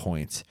of good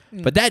points.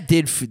 But that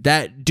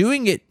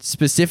doing it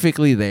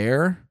specifically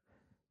there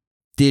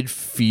did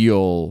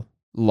feel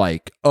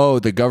like, oh,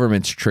 the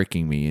government's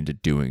tricking me into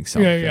doing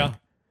something. Yeah.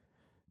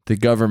 The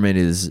government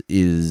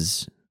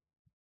is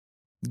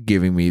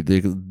giving me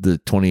the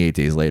 28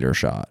 days later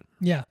shot.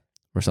 Yeah.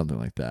 Or something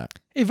like that.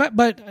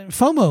 But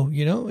FOMO,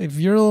 you know, if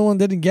you're the one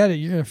that didn't get it,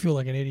 you're going to feel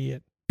like an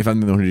idiot. If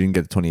I'm the one who didn't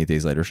get the 28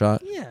 days later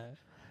shot? Yeah.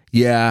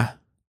 Yeah.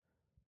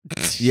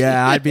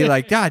 Yeah, I'd be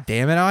like, God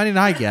damn it, why didn't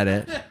I get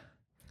it?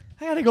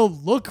 I gotta go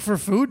look for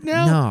food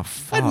now? No,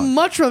 fuck. I'd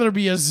much rather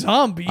be a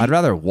zombie. I'd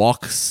rather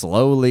walk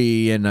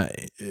slowly and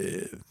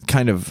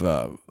kind of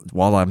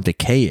while I'm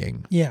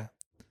decaying. Yeah.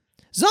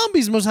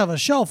 Zombies must have a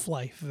shelf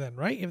life then,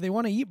 right? If they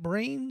want to eat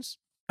brains?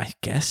 I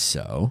guess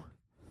so.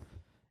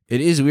 It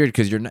is weird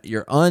because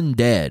you're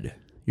undead.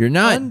 You're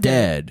not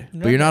dead,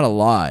 but you're not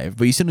alive.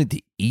 But you still need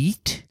to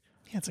eat?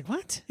 Yeah, it's like,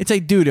 what? It's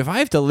like, dude, if I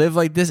have to live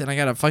like this and I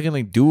gotta fucking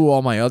like do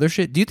all my other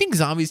shit, do you think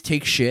zombies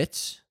take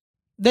shits?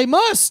 They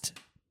must.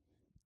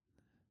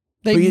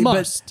 They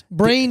must.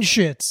 Brain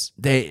shits.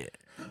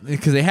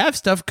 Because they have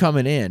stuff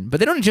coming in, but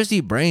they don't just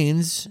eat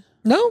brains.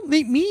 No, they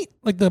eat meat,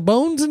 like the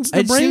bones and stuff.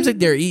 It seems like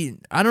they're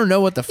eating. I don't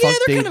know what the fuck they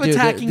do. Yeah, they're kind of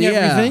attacking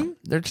everything.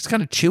 They're just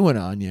kind of chewing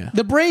on you.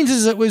 The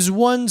brains was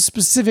one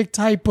specific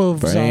type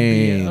of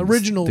zombie,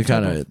 original. The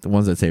kind of the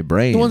ones that say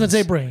brains. The ones that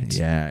say brains.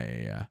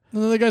 Yeah.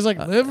 And then the guy's like,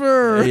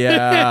 liver.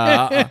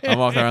 Yeah. I'm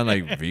walking around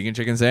like vegan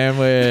chicken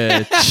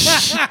sandwich.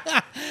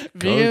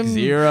 Vegan Coke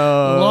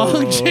Zero.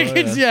 Long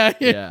chickens.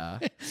 Yeah.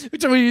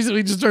 Which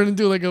we just turned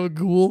into like a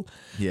ghoul.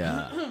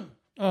 Yeah.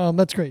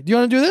 That's great. Do you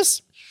want to do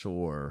this?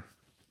 Sure.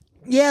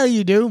 Yeah,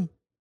 you do.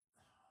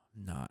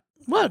 Not.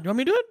 What? You want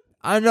me to do it?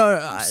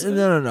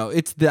 No.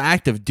 It's the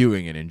act of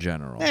doing it in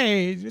general.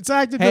 Hey, it's the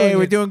act of doing it. Hey,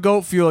 we're doing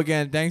goat fuel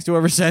again. Thanks to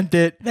whoever sent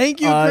it. Thank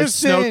you,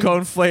 Kristen. Snow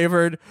cone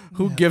flavored.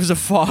 Who gives a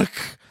fuck?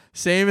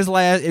 Same as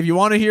last. If you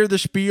want to hear the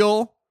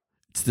spiel,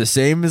 it's the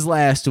same as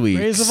last week.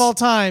 Greatest of all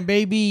time,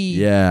 baby.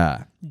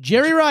 Yeah.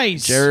 Jerry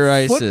Rice. Jerry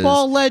Rice.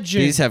 Football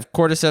legend. These have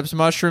cordyceps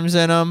mushrooms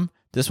in them.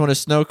 This one is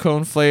snow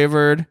cone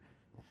flavored.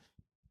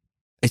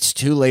 It's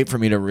too late for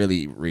me to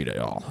really read it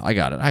all. I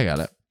got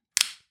it.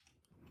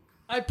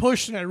 I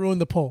pushed and I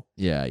ruined the poll.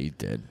 Yeah, you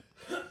did.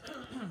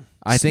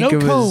 I think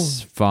it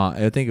was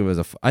fine. I think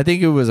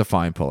it was a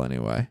fine pull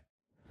anyway.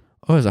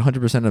 Oh, there's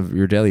 100% of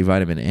your daily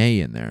vitamin A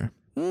in there.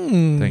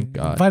 Thank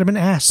God. Vitamin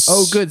S.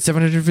 Oh, good.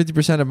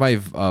 750% of my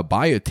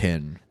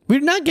biotin. We're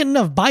not getting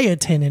enough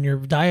biotin in your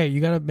diet. You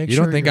got to make sure.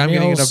 You don't think I'm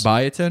getting enough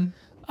biotin?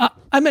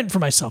 I meant for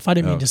myself. I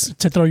didn't mean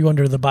to throw you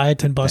under the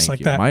biotin bus like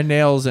that. My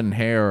nails and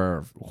hair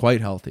are quite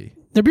healthy.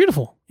 They're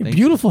beautiful.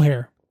 Beautiful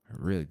hair. I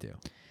really do.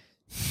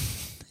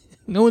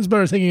 No one's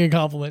better taking a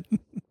compliment.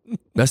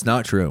 That's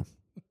not true.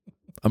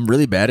 I'm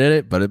really bad at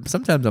it, but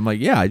sometimes I'm like,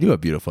 yeah, I do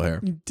have beautiful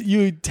hair.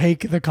 You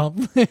take the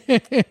compliment.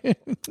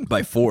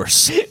 By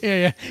force.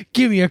 Yeah.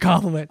 Give me a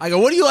compliment. I go,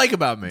 what do you like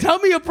about me? Tell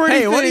me a pretty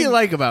thing. Hey, what do you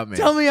like about me?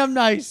 Tell me I'm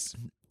nice.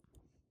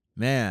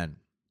 Man.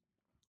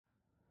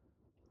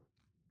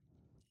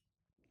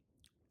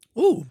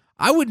 Ooh.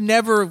 I would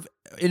never,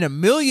 in a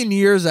million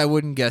years, I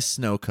wouldn't guess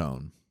snow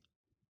cone.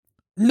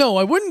 No,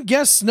 I wouldn't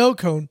guess snow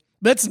cone.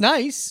 That's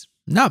nice.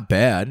 Not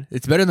bad.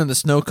 It's better than the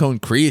snow cone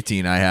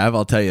creatine I have,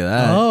 I'll tell you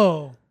that.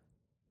 Oh.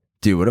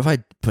 Dude, what if I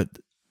put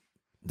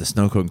the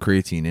snow cone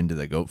creatine into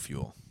the goat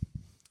fuel?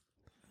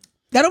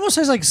 That almost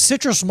has like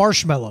citrus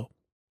marshmallow.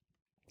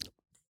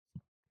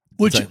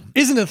 Which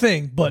isn't a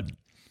thing, but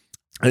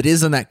it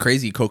is in that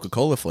crazy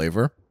Coca-Cola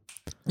flavor.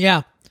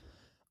 Yeah.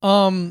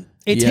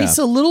 It tastes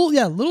a little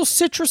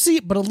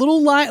citrusy, but a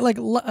little like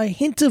a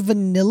hint of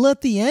vanilla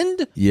at the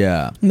end.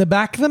 Yeah. In the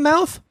back of the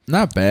mouth.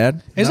 Not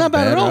bad. It's not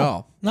bad at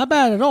all. Not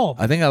bad at all.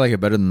 I think I like it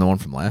better than the one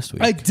from last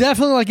week. I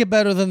definitely like it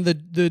better than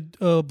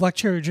the black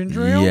cherry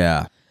ginger ale.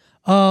 Yeah.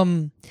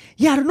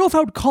 Yeah, I don't know if I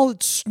would call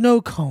it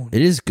snow cone.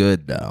 It is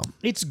good though.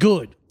 It's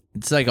good.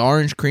 It's like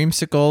orange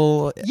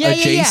creamsicle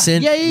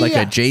adjacent.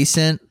 Yeah.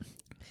 Adjacent.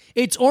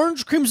 It's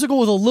orange creamsicle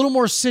with a little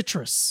more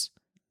citrus.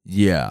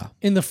 Yeah.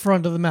 In the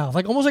front of the mouth.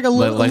 Like almost like a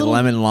little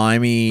lemon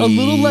limey. A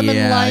little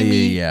lemon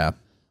limey. Yeah.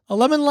 A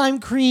lemon lime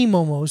cream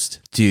almost.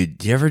 Dude,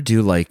 do you ever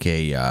do like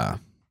a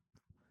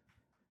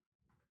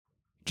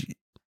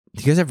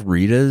do you guys have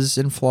Rita's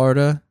in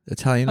Florida?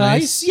 Italian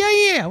ice?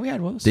 Yeah. We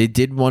had one. They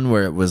did one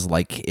where it was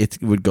like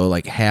it would go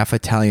like half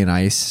Italian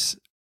ice,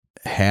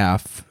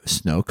 half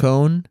snow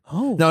cone.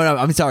 Oh. No,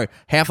 I'm sorry.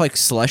 Half like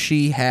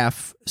slushy,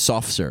 half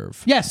soft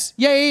serve. Yes.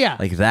 Yeah.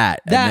 Like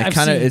that. That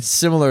and it's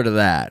similar to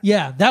that.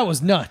 Yeah, that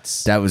was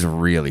nuts. That was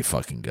really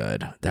fucking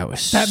good. That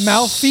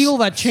mouthfeel,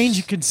 that change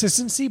in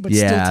consistency, but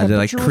still temperature. Yeah, they're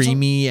like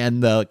creamy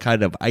and the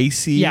kind of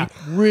icy. Yeah,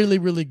 really,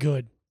 really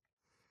good.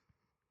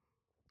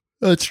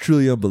 That's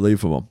truly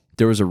unbelievable.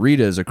 There was a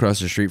Rita's across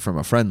the street from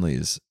a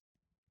Friendly's.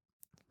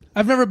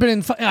 I've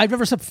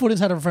never set foot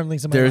inside of a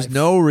Friendly's in my life. There's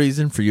no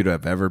reason for you to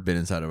have ever been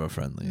inside of a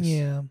Friendly's.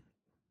 Yeah.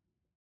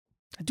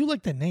 I do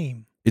like the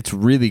name. It's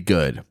really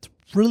good. It's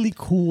a really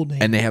cool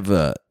name. And they have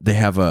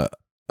a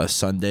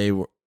Sunday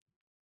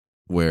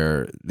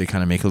where they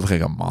kind of make it look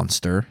like a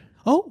monster.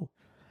 Oh.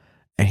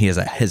 And his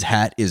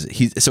hat is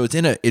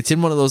it's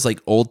in one of those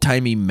like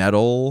old-timey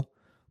metal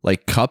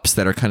like cups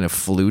that are kind of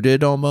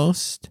fluted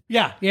almost.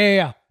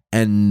 Yeah.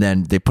 And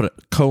then they put a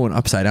cone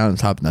upside down on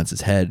top, and that's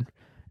his head.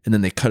 And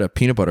then they cut a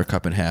peanut butter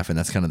cup in half, and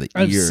that's kind of the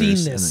ears. I've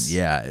seen this. And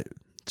then,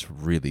 it's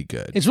really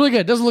good. It's really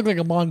good. It doesn't look like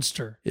a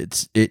monster.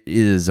 It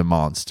is a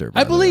monster.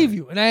 I believe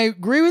you, and I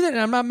agree with it,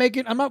 and I'm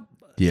not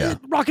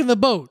rocking the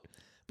boat.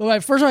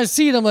 But first time I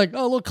see it, I'm like,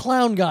 oh, little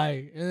clown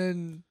guy.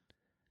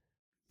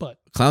 But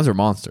clowns are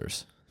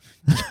monsters.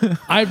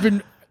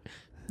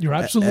 You're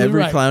absolutely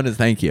Every right. clown is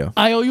thank you.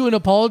 I owe you an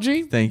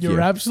apology. Thank you.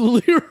 You're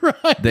absolutely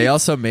right. They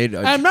also made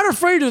I'm not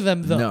afraid of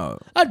them, though. No.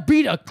 I'd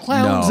beat a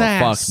clown's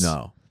ass. Fuck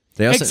no.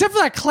 They also, except for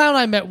that clown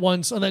I met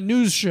once on that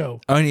news show.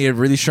 Oh, and he had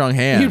really strong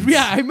hands.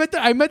 I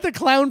met the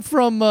clown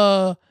from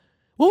what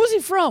was he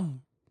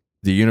from?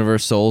 The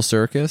Universal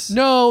Circus?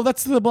 No,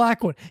 that's the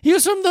black one. He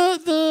was from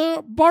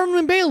the Barnum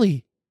and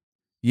Bailey.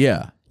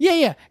 Yeah.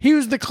 Yeah. He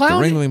was the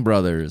clown. The Ringling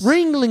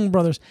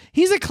Brothers.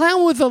 He's a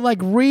clown with a like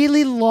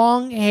really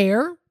long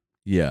hair.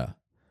 Yeah.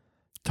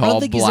 I don't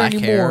Tall think black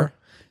he's hair. anymore.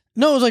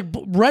 No, it was like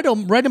red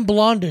and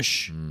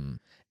blondish.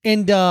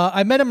 And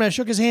I met him and I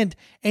shook his hand,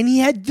 and he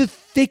had the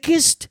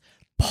thickest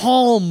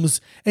palms,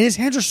 and his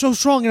hands are so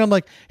strong. And I'm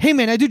like, hey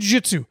man, I do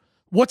jiu-jitsu.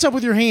 What's up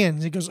with your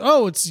hands? He goes,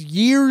 oh, it's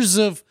years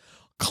of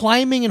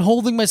climbing and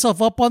holding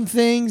myself up on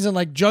things and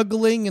like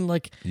juggling and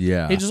like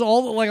it's just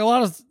all like a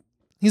lot of.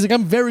 He's like,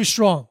 I'm very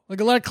strong.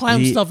 Like a lot of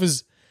clown stuff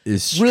is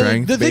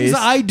really the things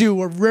that I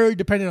do are very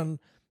dependent on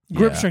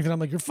grip strength. And I'm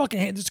like, your fucking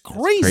hands, it's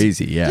crazy.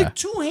 Crazy, yeah. It's like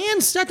two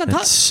hands stacked on top.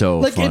 That's so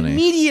like funny.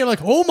 Immediate, like,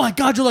 oh my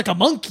god, you're like a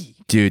monkey.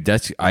 Dude,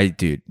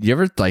 you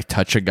ever like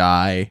touch a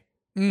guy?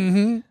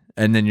 Mm-hmm.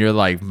 And then you're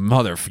like,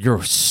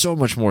 you're so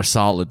much more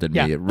solid than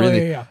me. It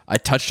really. Yeah. I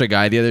touched a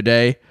guy the other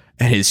day,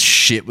 and his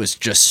shit was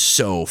just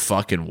so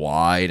fucking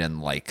wide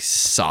and like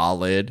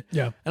solid.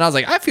 Yeah. And I was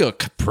like, I feel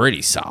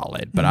pretty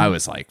solid, but I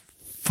was like,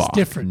 fuck,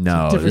 different. It's a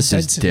no, different this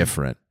is density.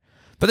 different.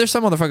 But there's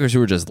some motherfuckers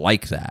who are just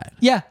like that.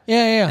 Yeah.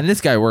 And this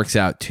guy works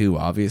out too,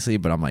 obviously,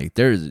 but I'm like,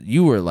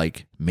 you were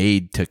like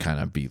made to kind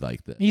of be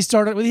like this.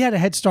 He had a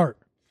head start.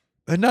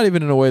 And not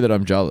even in a way that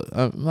I'm jealous.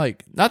 I'm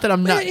like, not that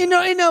I'm not. In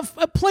a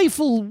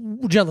playful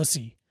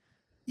jealousy.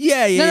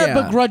 Yeah. Not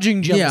a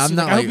begrudging jealousy. Yeah, I'm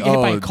not I hope you get hit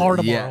by a car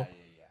yeah. tomorrow.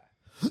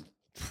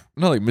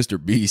 I'm not like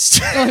Mr.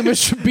 Beast. Like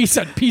Mr. Beast,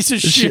 that piece of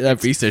shit.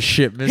 That piece of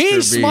shit, Mr. He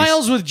Beast.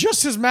 smiles with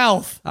just his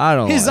mouth. I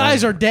don't. His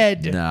eyes are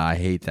dead. Nah, I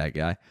hate that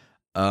guy.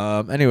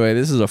 Anyway,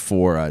 this is a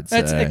 4. I'd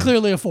say That's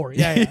clearly a 4.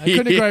 Yeah. I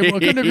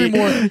couldn't agree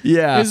more.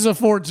 Yeah, This is a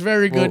 4. It's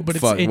very good, Well, but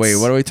fuck, it's wait,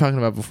 what are we talking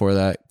about before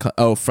that?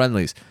 Oh,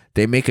 Friendlies.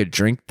 They make a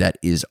drink that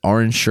is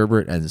orange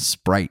sherbet and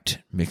Sprite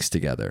mixed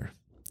together,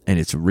 and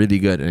it's really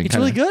good. And It's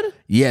really good?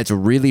 Yeah, it's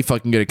really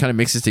fucking good. It kind of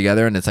mixes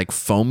together, and it's like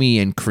foamy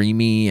and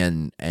creamy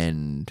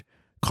and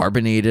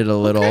carbonated a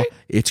little. Okay.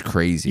 It's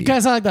crazy. You kind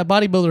of sound like that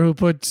bodybuilder who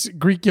puts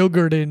Greek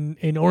yogurt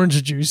in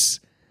orange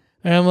juice.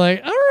 And I'm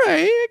like, all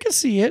right, I can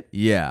see it.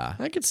 Yeah.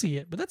 I can see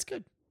it, but that's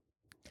good.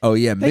 Oh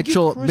yeah, Thank you,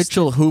 Kristen.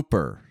 Mitchell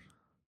Hooper,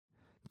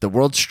 the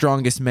world's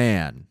strongest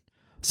man.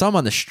 Saw him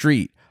on the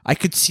street. I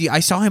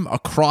saw him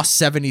across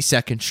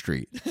 72nd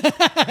Street.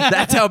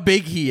 That's how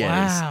big he is.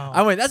 Wow.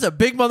 I went, that's a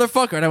big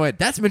motherfucker. And I went,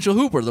 that's Mitchell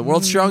Hooper, the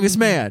world's strongest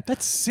man.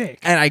 That's sick.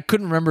 And I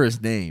couldn't remember his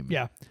name.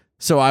 Yeah.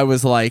 So I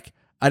was like,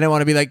 I didn't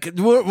want to be like,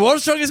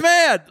 world's strongest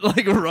man,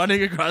 like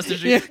running across the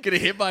street, Yeah. getting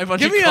hit by a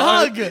bunch Give of me a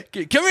cars. hug.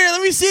 Come here, let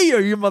me see you,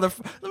 you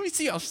motherfucker. Let me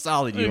see how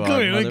solid you Come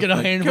are. here, let me get a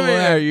motherfucker. handful Come of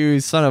here, that. you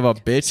son of a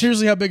bitch.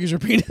 Seriously, how big is your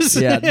penis?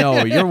 Yeah,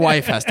 no, your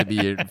wife has to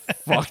be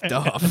fucked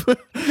up.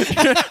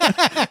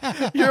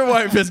 Your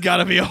wife has got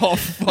to be all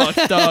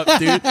fucked up,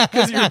 dude,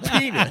 because of your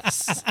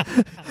penis.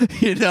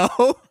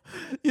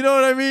 You know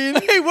what I mean?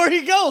 Hey, where are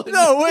you going?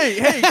 No, wait,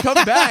 hey,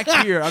 come back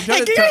here. I'm trying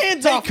Hey, to get your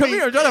hands off come me.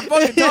 here. I'm trying to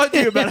fucking talk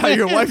to you about how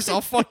your wife's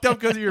all fucked up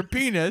because of your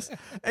penis,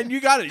 and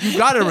you got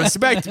to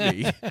respect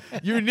me.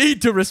 You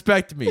need to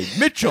respect me,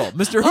 Mitchell,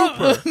 Mr.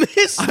 Hooper,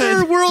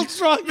 Mr. World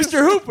Strongest. Mr.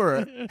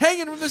 Hooper,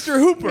 hanging with Mr.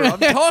 Hooper. I'm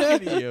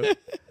talking to you.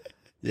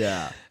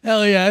 Yeah.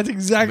 Hell yeah, that's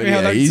exactly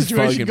how that he's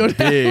situation fucking go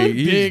down. big.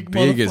 He's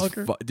big as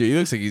motherfucker.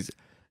 dude.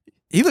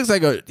 He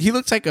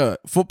looks like a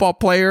football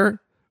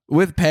player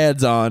with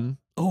pads on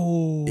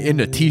Oh, in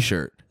a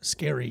t-shirt.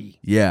 Scary.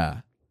 Yeah,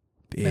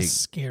 big. That's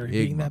scary.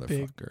 Big Being that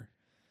big. motherfucker.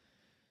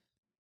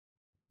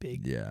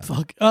 Big. Yeah.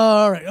 Fuck.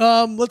 All right.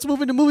 Let's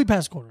move into Movie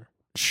Pass Corner.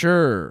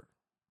 Sure.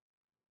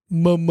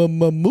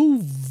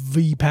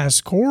 Movie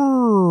Pass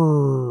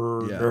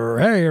Corner.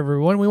 Hey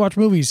everyone, we watch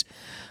movies.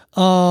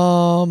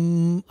 I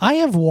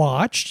have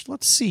watched.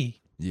 Let's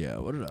see. Yeah.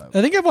 What did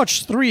I think I've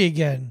watched 3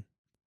 again.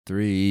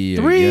 3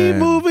 Three again.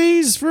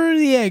 movies for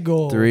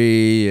Diego.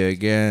 3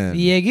 again.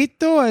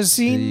 Dieguito has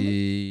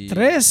seen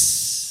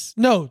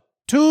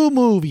 2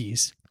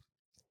 movies.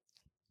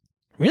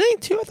 Really?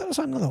 2? I thought I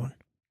saw another one.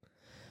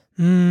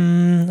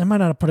 I might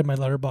not have put it in my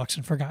letterbox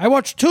and forgot. I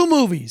watched 2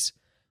 movies.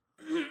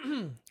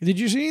 Did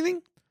you see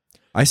anything?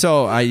 I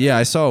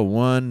saw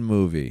 1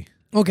 movie.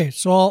 Okay,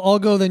 so I'll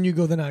go, then you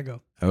go, then I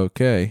go.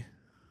 Okay.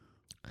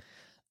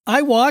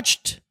 I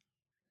watched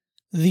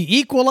The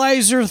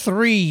Equalizer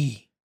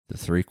 3. The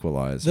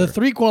Threequalizer. The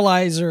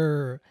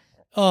Threequalizer.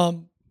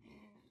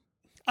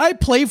 I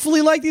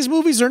playfully like these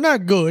movies. They're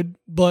not good,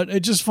 but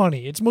it's just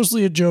funny. It's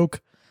mostly a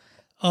joke.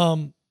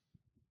 But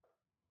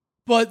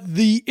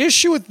the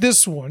issue with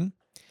this one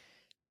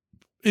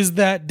is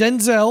that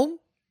Denzel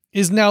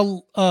is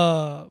now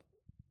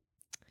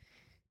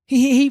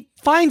he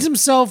finds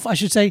himself, I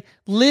should say,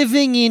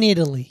 living in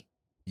Italy,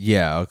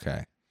 Yeah,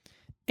 okay.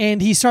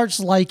 and he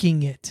starts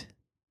liking it.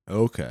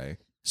 Okay.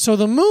 So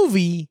the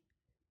movie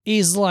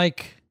is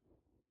like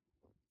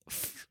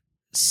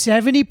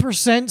 70%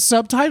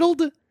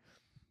 subtitled.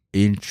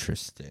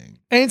 Interesting.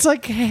 And it's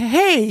like,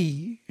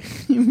 hey,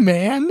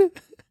 man,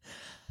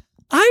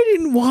 I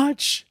didn't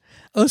watch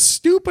a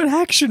stupid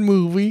action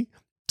movie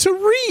to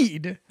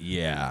read.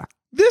 Yeah.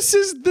 This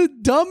is the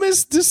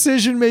dumbest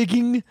decision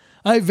making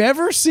I've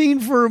ever seen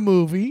for a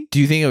movie. Do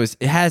you think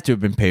it has to have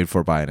been paid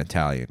for by an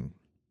Italian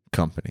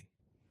company?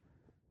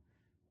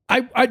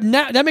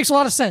 That makes a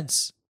lot of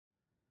sense.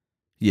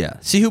 Yeah.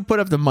 See who put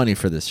up the money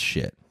for this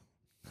shit.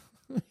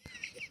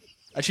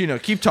 Actually, no,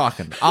 keep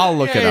talking. I'll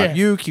look it up. Yeah.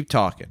 You keep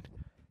talking.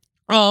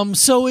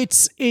 So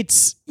it's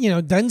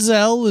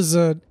Denzel is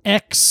an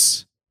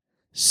ex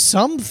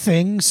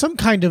something, some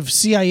kind of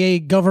CIA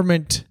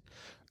government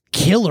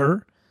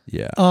killer.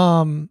 Yeah.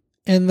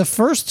 And the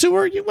first 2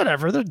 are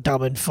whatever, they're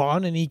dumb and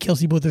fun, and he kills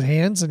people with his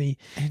hands, and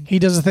he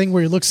does a thing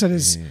where he looks at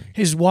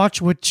his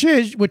watch, which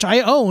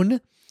I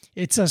own.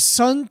 It's a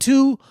Sun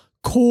 2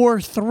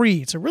 Core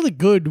 3. It's a really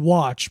good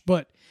watch,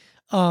 but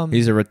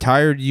He's a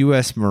retired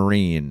U.S.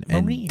 Marine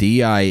and Marine.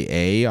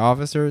 DIA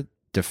officer,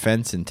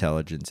 Defense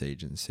Intelligence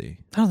Agency.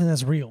 I don't think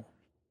that's real.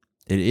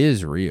 It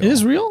is real. It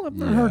is real? I've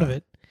never heard of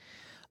it.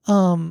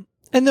 And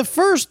the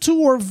first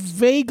 2 are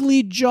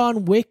vaguely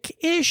John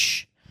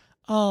Wick-ish.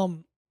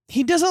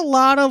 he does a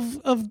lot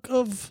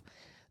of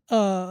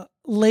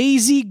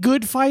lazy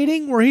good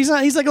fighting where he's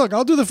like, look,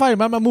 I'll do the fighting,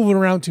 but I'm not moving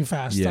around too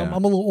fast. Yeah. I'm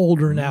a little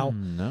older now.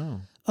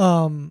 No.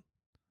 And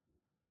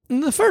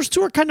the first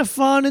two are kind of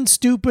fun and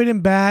stupid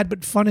and bad,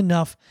 but fun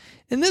enough.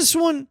 And this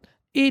one,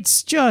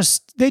 it's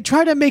just they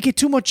try to make it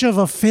too much of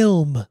a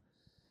film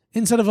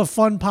instead of a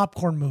fun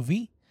popcorn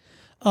movie.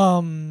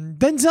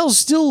 Denzel's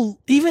still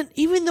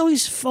even though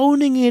he's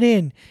phoning it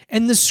in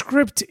and the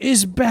script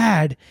is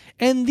bad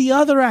and the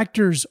other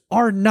actors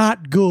are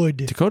not good.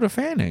 Dakota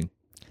Fanning.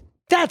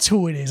 That's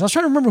who it is. I was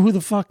trying to remember who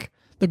the fuck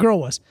the girl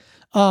was.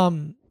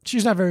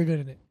 She's not very good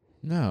in it.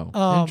 No.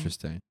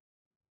 Interesting.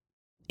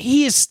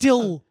 He is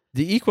still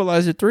The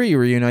Equalizer 3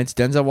 reunites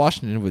Denzel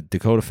Washington with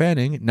Dakota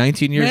Fanning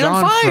 19 years Man on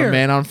on Fire. from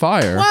Man on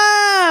Fire.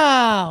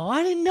 Wow,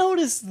 I didn't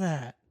notice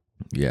that.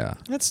 Yeah.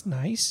 That's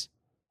nice.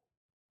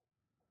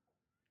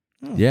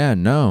 Yeah,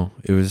 no.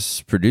 It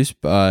was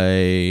produced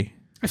by...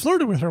 I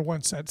flirted with her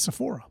once at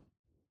Sephora.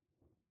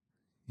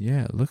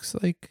 Yeah, it looks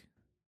like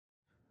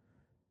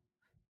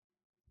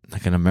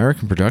an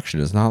American production.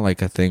 It's not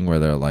like a thing where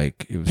they're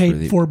like... It was Paid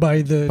really for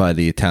by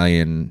the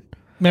Italian...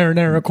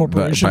 Marinara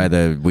Corporation. By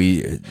the...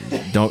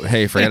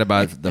 Hey, forget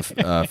about the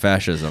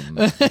fascism.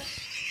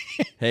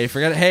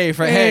 Forget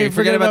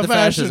about the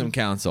Fascism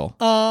Council.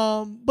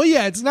 But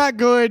yeah, it's not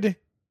good.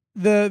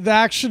 The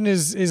action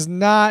is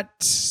not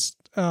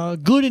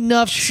good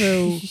enough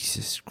to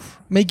Jesus Christ.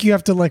 make you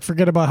have to like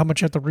forget about how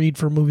much you have to read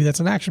for a movie that's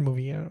an action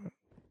movie. You know?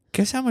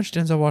 Guess how much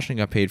Denzel Washington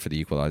got paid for The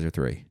Equalizer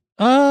 3?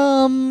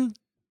 $18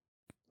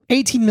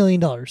 million.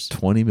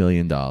 $20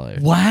 million.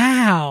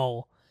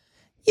 Wow.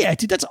 Yeah,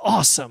 dude, that's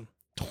awesome.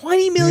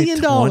 $20 million.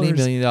 $20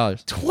 million.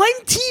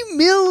 $20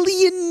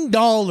 million.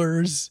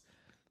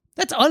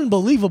 That's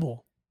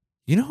unbelievable.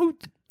 You know who?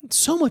 It's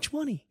so much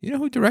money. You know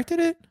who directed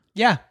it?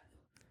 Yeah.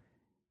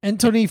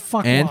 Antoine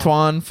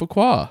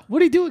Fuqua. What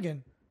did he do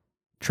again?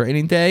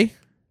 Training Day.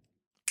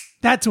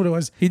 That's what it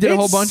was. He did a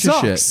whole bunch of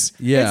sucks. shit.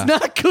 Yeah. It's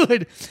not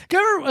good. I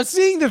remember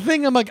seeing the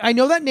thing, I'm like, I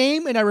know that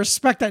name and I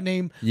respect that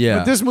name. Yeah.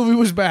 But this movie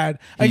was bad.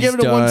 I He's gave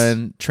it a once.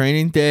 done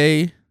Training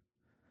Day.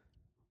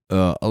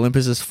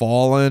 Olympus Has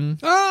Fallen.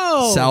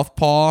 Oh.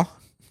 Southpaw.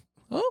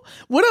 Oh.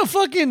 What a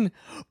fucking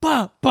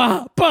ba.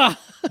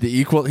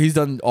 He's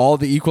done all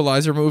the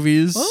Equalizer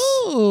movies.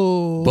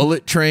 Oh.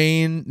 Bullet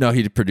Train. No,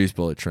 he produced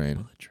Bullet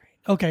Train.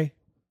 Okay.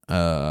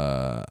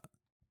 Yeah.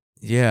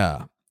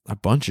 A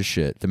bunch of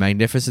shit. The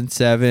Magnificent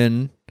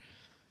Seven.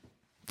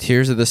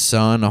 Tears of the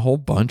Sun. A whole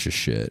bunch of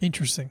shit.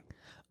 Interesting.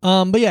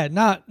 But yeah,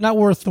 not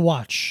worth the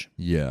watch.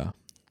 Yeah.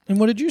 And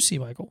what did you see,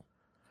 Michael?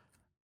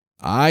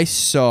 I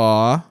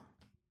saw...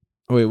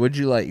 Wait, what'd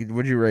you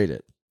rate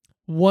it?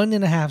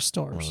 1.5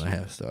 stars.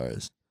 1.5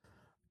 stars.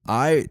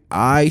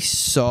 I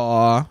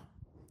saw...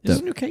 Is this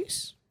a new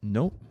case?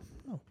 Nope.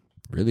 Oh.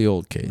 Really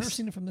old I've never case.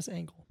 seen it from this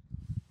angle.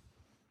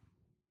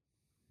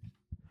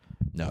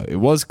 No, it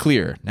was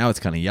clear. Now it's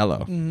kind of yellow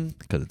Mm-hmm.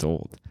 because it's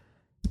old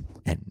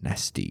and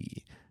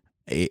nasty.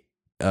 I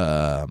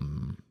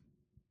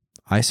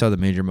saw the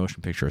major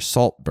motion picture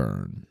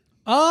Saltburn.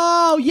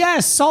 Oh,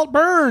 yes,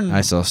 Saltburn.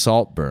 I saw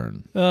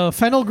Saltburn.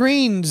 Fennel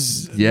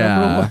greens.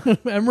 Yeah.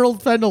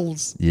 Emerald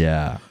fennels.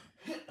 Yeah.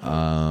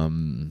 I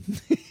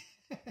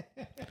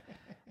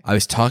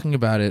was talking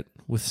about it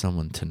with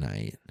someone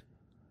tonight.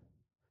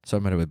 So I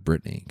met it with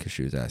Brittany because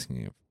she was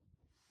asking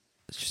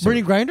if...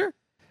 Brittany Grinder?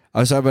 I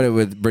was talking about it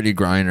with Brittany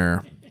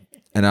Griner,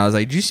 and I was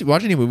like, "Did you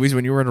watch any movies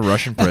when you were in a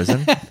Russian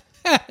prison?"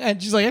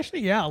 And she's like, actually,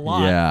 yeah, a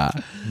lot. Yeah.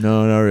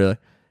 No, not really.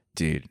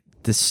 Dude,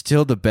 this is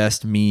still the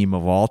best meme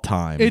of all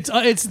time. It's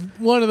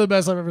one of the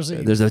best I've ever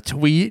seen. There's a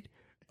tweet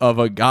of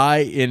a guy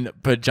in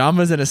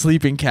pajamas and a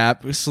sleeping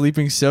cap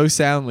sleeping so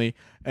soundly,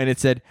 and it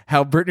said,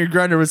 "How Brittany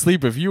Griner would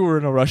sleep if you were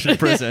in a Russian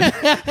prison."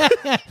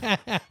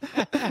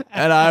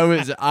 And I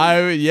was,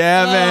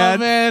 man.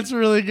 Man, it's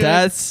really good.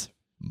 That's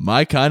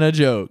my kind of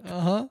joke.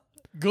 Uh-huh.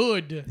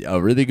 Good.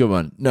 A really good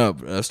one. No,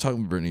 I was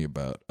talking to Brittany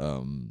about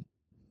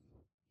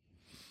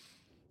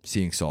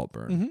seeing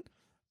Saltburn.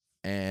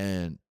 Mhm.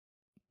 And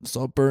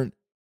Saltburn,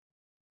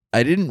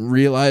 I didn't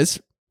realize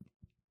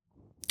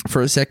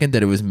for a second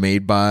that it was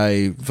made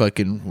by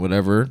fucking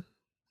whatever,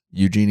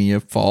 Eugenia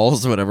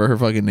Falls, whatever her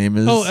fucking name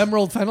is. Oh,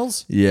 Emerald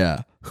Fennels?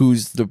 Yeah.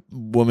 Who's the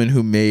woman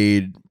who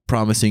made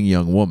Promising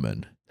Young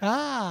Woman,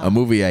 Ah. a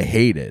movie I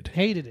hated.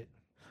 Hated it.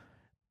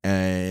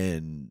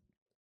 And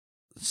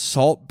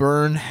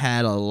Saltburn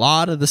had a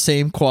lot of the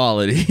same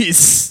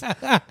qualities.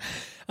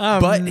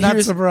 I'm But not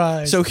here's-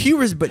 surprised. So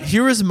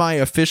here is my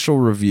official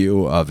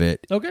review of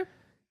it. Okay.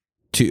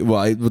 When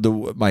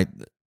I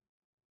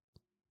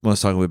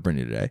was talking with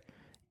Brittany today,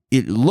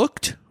 it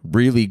looked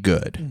really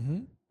good, Mm-hmm.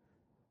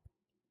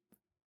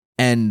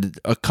 and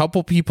a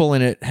couple people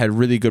in it had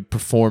really good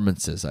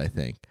performances, I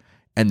think.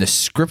 And the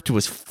script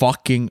was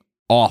fucking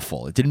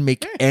awful. It didn't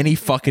make any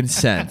fucking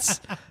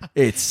sense.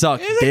 It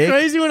sucked. Isn't it dick.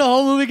 crazy when a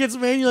whole movie gets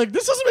made and you're like,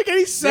 this doesn't make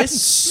any This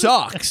sense?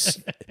 sucks.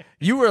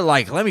 You were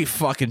like, let me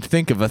fucking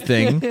think of a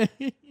thing.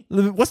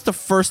 What's the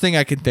first thing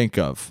I can think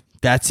of?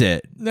 That's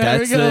it. There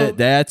we go.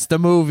 That's the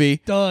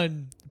movie.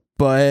 Done.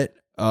 But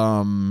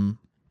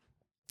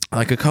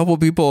Like a couple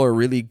people are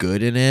really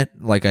good in it.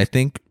 Like I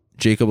think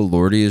Jacob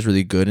Elordi is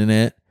really good in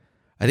it.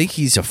 I think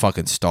he's a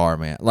fucking star,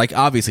 man. Like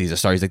obviously he's a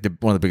star. He's like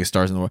one of the biggest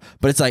stars in the world.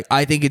 But it's like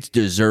I think it's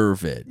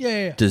deserved.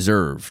 Yeah.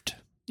 Deserved.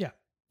 Yeah.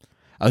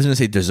 I was gonna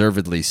say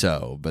deservedly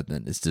so, but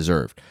then it's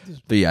deserved.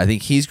 But yeah, I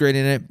think he's great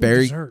in it.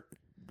 Dessert.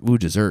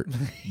 Dessert.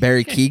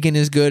 Barry Keoghan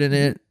is good in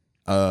it.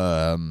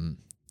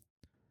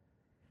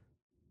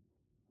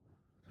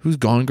 Who's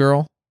Gone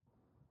Girl?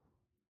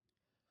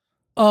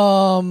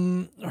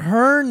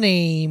 Her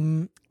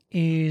name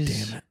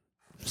is. Damn it.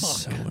 I'm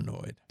so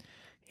annoyed.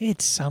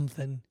 It's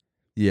something.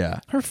 Yeah.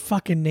 Her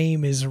fucking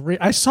name is.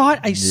 I saw it.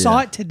 I saw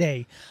it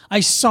today. I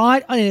saw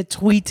it in a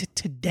tweet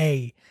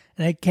today,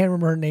 and I can't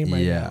remember her name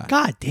right now.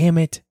 God damn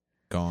it.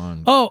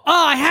 Gone. Oh,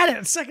 I had it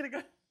a second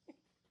ago.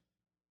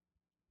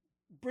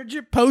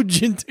 Bridget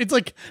Pogent. It's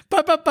like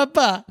ba ba ba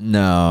ba.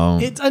 No.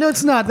 I know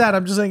it's not that.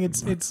 I'm just saying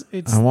it's.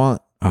 I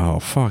want.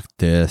 Oh fuck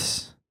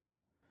this.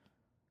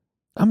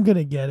 I'm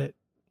gonna get it.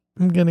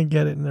 And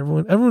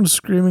everyone's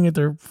screaming at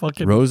their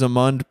fucking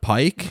Rosamund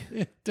Pike.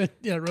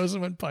 Yeah,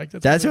 Rosamund Pike.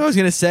 That's what I was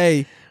gonna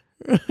say.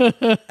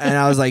 And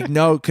I was like,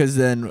 no,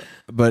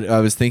 but I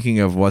was thinking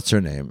of what's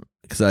her name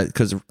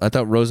because I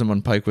thought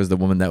Rosamund Pike was the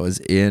woman that was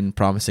in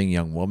Promising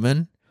Young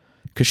Woman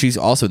because she's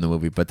also in the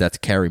movie, but that's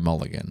Carey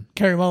Mulligan.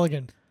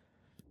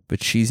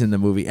 But she's in the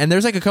movie, and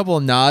there's like a couple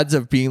of nods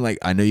of being like,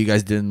 I know you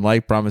guys didn't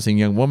like Promising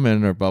Young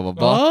Woman or blah blah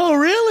blah. Oh,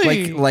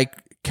 really? Like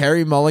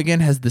Carey Mulligan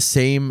has the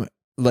same.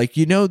 Like,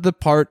 you know, the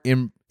part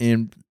in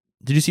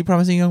did you see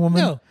Promising Young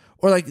Woman? No.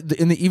 Or like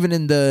even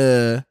in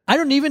the I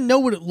don't even know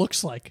what it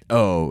looks like.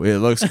 Oh, it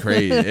looks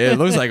crazy. It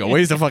looks like a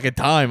waste of fucking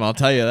time, I'll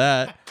tell you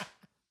that.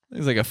 It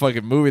looks like a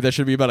fucking movie that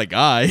should be about a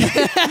guy.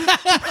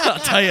 I'll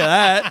tell you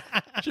that.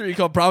 Should be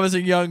called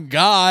Promising Young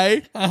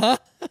Guy. Uh-huh.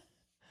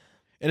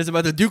 And it's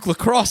about the Duke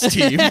lacrosse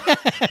team.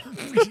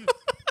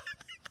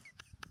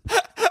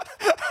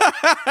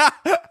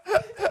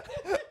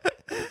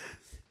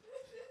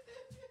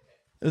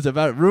 It's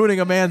about ruining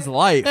a man's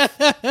life.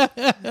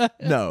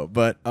 No,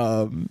 but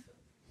did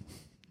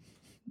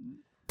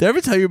I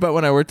ever tell you about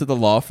when I worked at the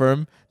law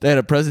firm? They had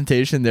a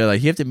presentation. They're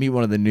like, you have to meet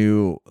one of the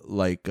new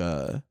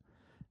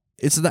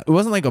it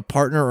wasn't like a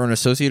partner or an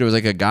associate. It was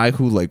like a guy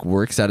who like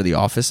works out of the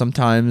office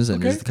sometimes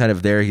and is kind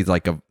of there. He's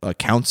like a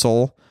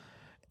counsel.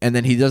 And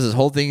then he does this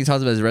whole thing. He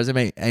talks about his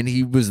resume, and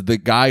he was the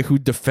guy who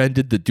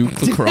defended the Duke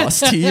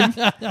lacrosse team.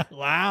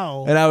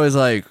 Wow. And I was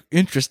like,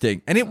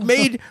 interesting. And it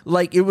made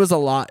like it was a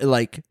lot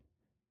like.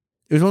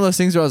 It was one of those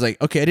things where I was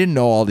like, okay, I didn't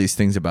know all these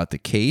things about the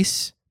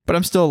case, but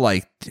I'm still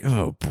like,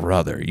 oh,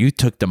 brother, you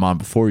took them on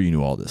before you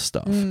knew all this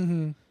stuff.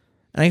 Mm-hmm. And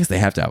I guess they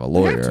have to have a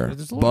lawyer,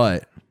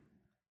 but it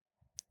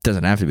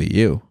doesn't have to be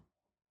you.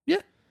 Yeah.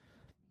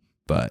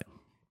 But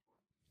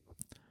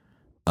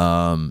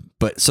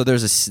so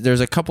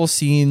there's a couple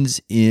scenes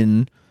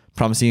in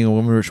Promising a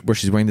Woman where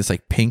she's wearing this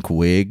like pink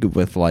wig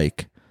with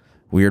like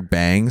weird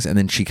bangs, and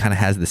then she kind of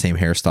has the same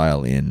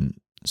hairstyle in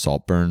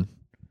Saltburn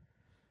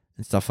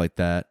and stuff like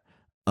that.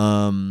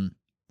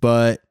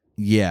 But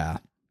yeah,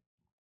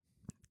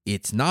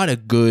 it's not a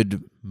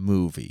good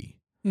movie.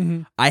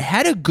 Mm-hmm. I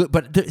had a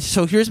good,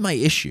 so here's my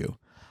issue.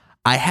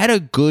 I had a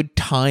good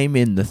time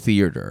in the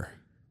theater.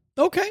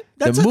 Okay.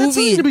 That's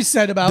something to be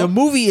said about. The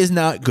movie is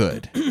not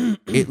good.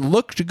 It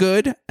looked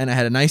good, and I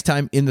had a nice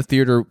time in the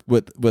theater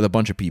with a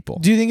bunch of people.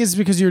 Do you think it's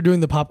because you were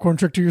doing the popcorn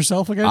trick to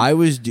yourself again? I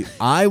was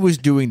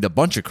doing the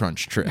bunch of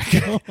crunch trick,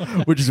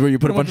 which is where you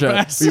put a bunch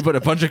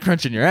of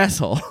crunch in your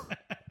asshole.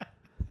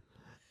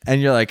 And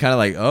you're like, kind of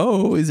like,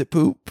 oh, is it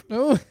poop?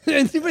 Oh,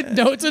 but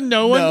no, it's a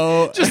no one.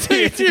 No. Just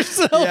say it to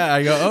yourself. Yeah,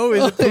 I go, oh,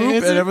 is it poop?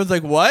 And everyone's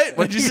like, what?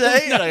 What'd you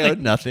say? And I go,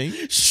 nothing.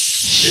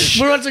 Shh.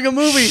 We're watching a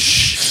movie.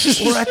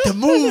 We're at the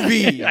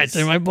movie. I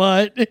say my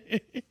butt.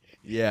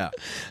 Yeah.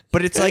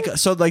 But it's like,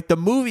 so like the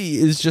movie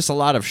is just a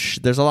lot of,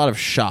 there's a lot of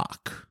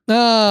shock.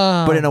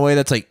 But in a way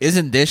that's like,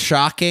 isn't this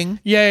shocking?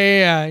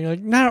 Yeah. You're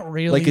like, not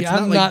really. Like,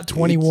 I'm not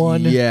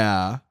 21.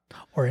 Yeah.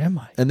 Or am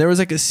I? And there was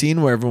like a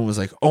scene where everyone was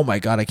like, oh my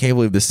God, I can't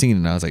believe this scene.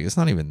 And I was like, it's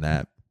not even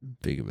that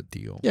big of a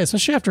deal. Yeah,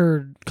 especially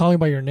after calling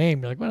by your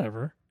name. You're like,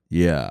 whatever.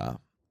 Yeah.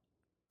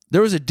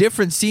 There was a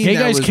different scene. Gay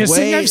guys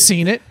kissing, I've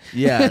seen it.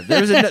 Yeah.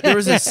 There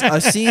was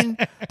a scene.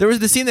 There was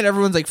the scene that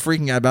everyone's like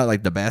freaking out about,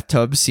 like the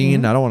bathtub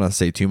scene. Mm-hmm. I don't want to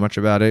say too much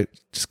about it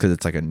just because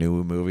it's like a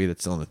new movie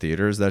that's still in the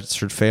theaters that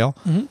should fail.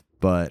 Mm-hmm.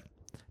 But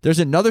there's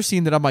another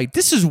scene that I'm like,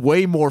 this is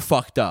way more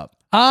fucked up.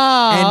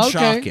 And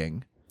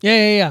shocking.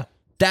 Yeah.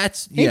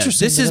 That's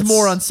interesting. This is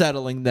more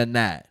unsettling than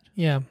that.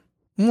 Yeah.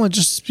 Well, it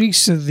just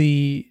speaks to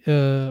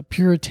the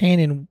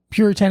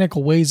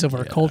puritanical ways of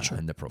our culture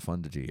and the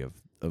profundity of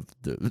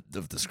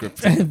the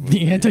script, and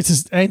the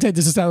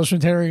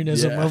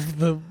anti-disestablishmentarianism of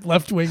the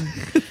left wing.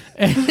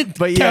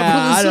 But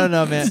yeah, I don't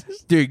know, man.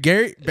 Dude,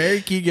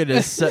 Barry Keoghan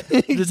is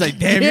just like,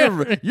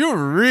 damn, you're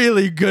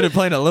really good at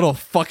playing a little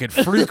fucking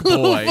freak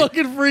boy,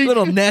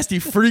 little nasty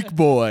freak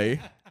boy.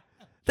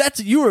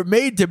 You were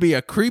made to be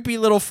a creepy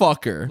little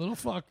fucker.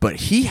 But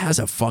he has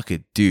a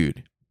fucking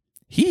dude.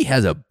 He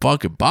has a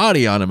fucking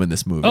body on him in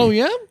this movie. Oh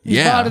yeah? He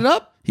brought it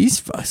up?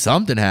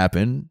 Something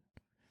happened.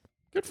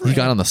 Good for He him.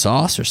 got on the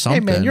sauce or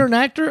something. Hey man, you're an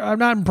actor. I'm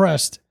not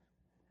impressed.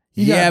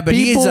 You yeah, got but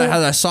he people-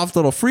 has a soft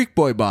little freak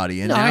boy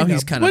body, and No, I now know,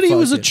 he's kind of. But he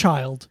was a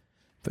child.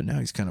 But now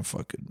he's kind of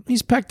fucking.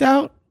 He's pecked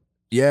out.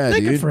 Yeah,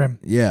 Good dude. for him.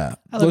 Yeah,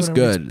 I like looks when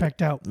everyone's good.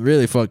 Pecked out.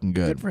 Really fucking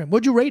Good good. for him.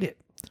 What'd you rate it?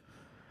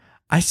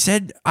 I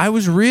said I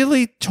was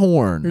really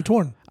torn. You're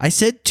torn. I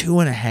said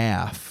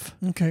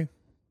 2.5. Okay.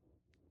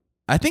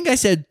 I think I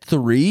said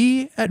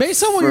 3 at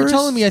Based on what you're first.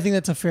 telling me, I think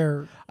that's a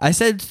fair. I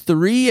said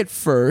 3 at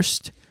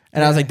first,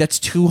 and I was Yeah. like, "That's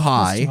too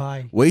high. too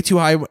high. Way too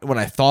high." When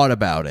I thought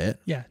about it,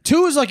 Yeah.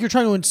 2 is like you're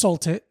trying to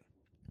insult it.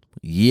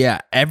 yeah,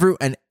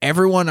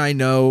 everyone I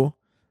know,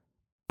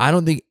 I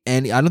don't think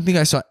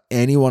I saw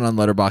anyone on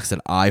Letterboxd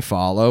that I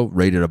follow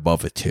rated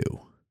above a 2.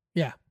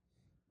 Yeah.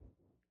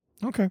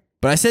 Okay.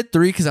 But I said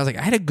 3 because I was like,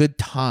 I had a good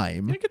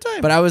time. You had a good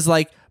time. But I was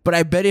like, but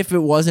I bet if it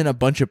wasn't a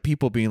bunch of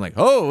people being like,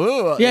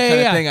 oh, Yeah, kind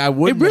yeah. of thing, I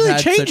wouldn't. It really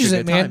have had changes such a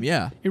it, good man. time.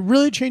 Yeah. It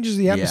really changes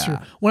the atmosphere.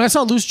 Yeah. When I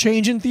saw Loose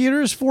Change in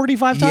theaters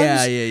 45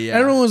 times, Yeah.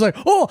 everyone was like,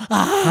 "Oh,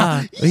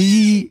 ah."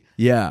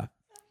 Yeah.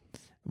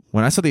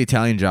 When I saw The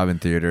Italian Job in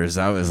theaters,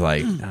 I was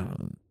like,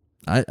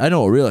 I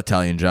know a real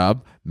Italian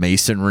job,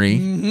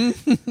 masonry.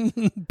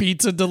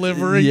 Pizza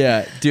delivery.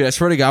 Yeah, dude, I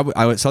swear to God,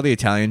 I saw The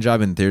Italian Job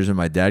in theaters with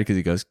my dad because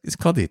he goes, it's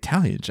called The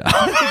Italian Job.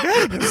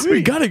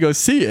 We gotta go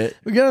see it.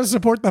 We gotta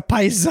support the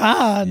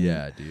paisan.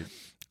 Yeah, dude.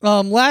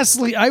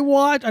 Lastly, I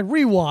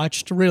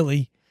rewatched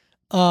really,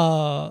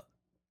 Arnold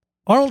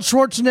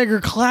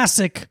Schwarzenegger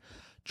classic,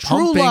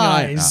 True Pumping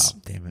Lies. Oh,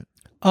 damn it.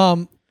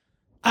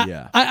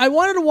 I, I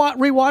wanted to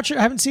rewatch it.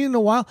 I haven't seen it in a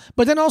while,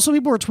 but then also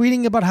people were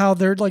tweeting about how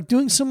they're like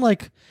doing some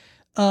like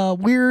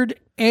weird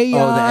AI.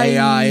 Oh, the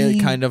AI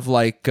kind of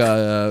like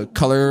color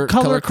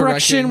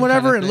correction,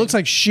 whatever. kind of It looks thing.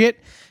 like shit,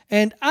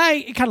 and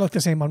it kind of looked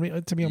the same on me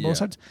on Yeah. both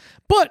sides.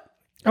 But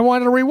I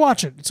wanted to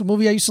rewatch it. It's a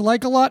movie I used to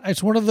like a lot.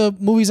 It's one of the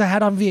movies I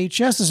had on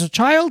VHS as a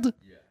child.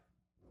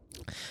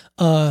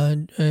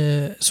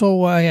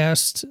 So I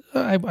asked,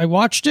 I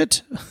watched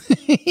it,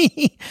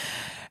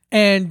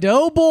 and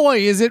oh boy,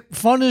 is it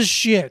fun as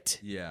shit!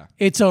 Yeah.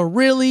 It's a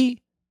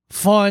really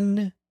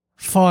fun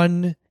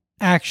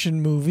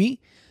action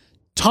movie.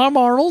 Tom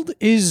Arnold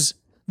is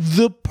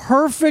the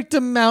perfect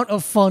amount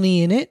of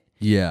funny in it.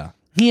 Yeah.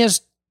 He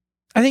has,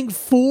 I think,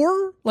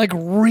 4 like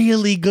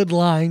really good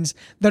lines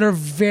that are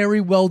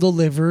very well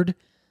delivered.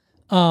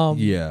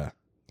 Yeah.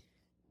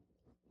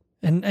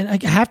 And I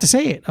have to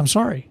say it. I'm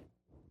sorry.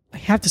 I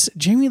have to say,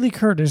 Jamie Lee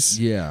Curtis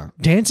Yeah.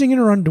 dancing in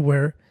her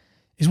underwear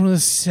is one of the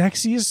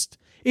sexiest.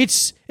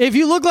 It's, if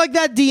you look like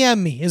that,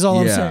 DM me, is all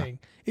I'm Yeah. saying.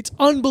 It's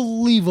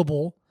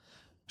unbelievable.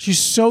 She's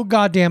so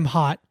goddamn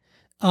hot.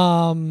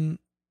 Bill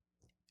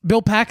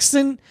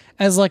Paxton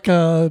as like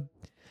a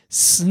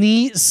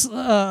slimy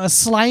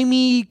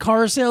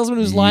car salesman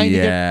who's lying to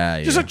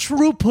get just a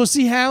true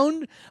pussy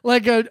hound,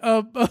 like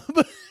a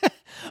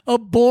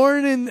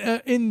born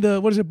in the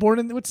what is it?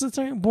 What's the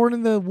thing? Born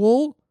in the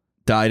wool.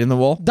 Died in the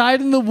wall. Dyed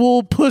in the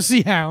wool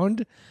pussy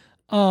hound.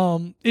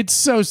 It's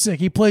so sick.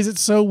 He plays it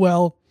so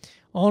well.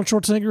 Arnold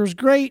Schwarzenegger is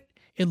great.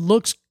 It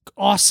looks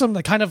awesome.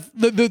 The kind of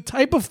the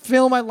type of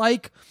film I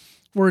like,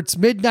 where it's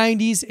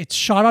mid-90s. It's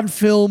shot on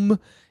film.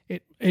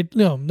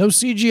 No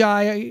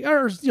CGI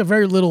or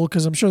very little,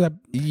 because I'm sure that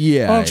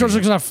Arnold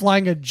Schwarzenegger's not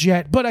flying a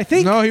jet. But I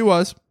think No, he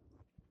was.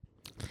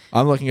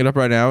 I'm looking it up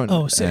right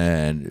now. Sick.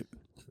 And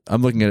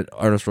I'm looking at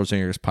Arnold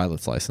Schwarzenegger's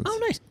pilot's license. Oh,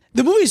 nice.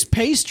 The movie's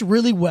paced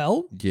really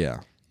well.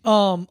 Yeah.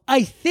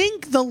 I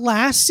think the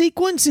last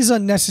sequence is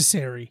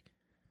unnecessary,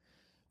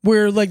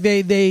 where like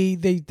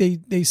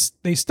they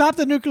stop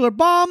the nuclear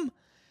bomb,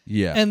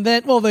 Yeah. and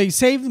then they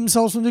save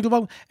themselves from the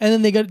nuclear bomb,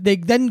 and then they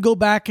then go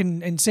back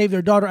and save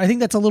their daughter. I think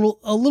that's a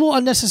little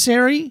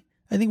unnecessary.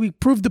 I think we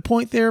proved the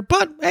point there.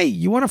 But hey,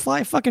 you want to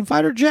fly a fucking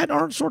fighter jet,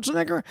 Arnold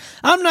Schwarzenegger?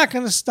 I'm not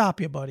going to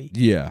stop you, buddy.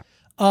 yeah.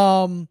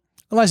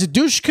 Eliza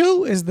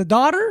Dushku is the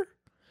daughter.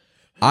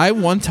 I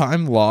one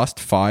time lost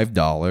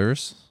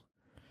 $5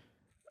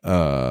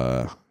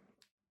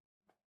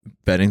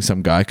 betting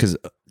some guy because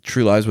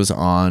True Lies was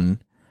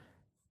on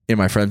in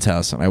my friend's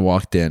house, and I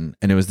walked in,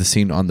 and it was the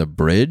scene on the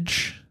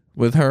bridge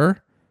with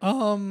her,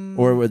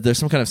 or was there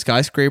some kind of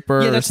skyscraper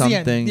or that's the end.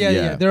 something?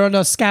 Yeah. They're on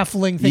a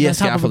scaffolding thing on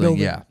top of a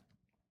building. yeah.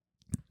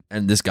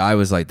 And this guy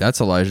was like,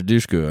 "That's Elijah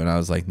Dushku," and I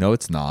was like, "No,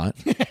 it's not."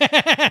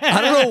 I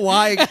don't know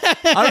why.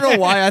 I don't know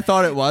why I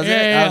thought it wasn't.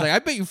 Yeah. I was like, "I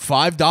bet you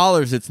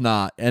 $5 it's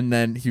not." And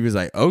then he was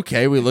like,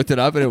 "Okay." We looked it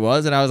up, and it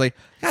was. And I was like,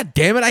 "God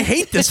damn it! I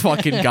hate this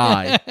fucking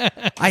guy.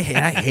 I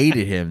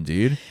hated him,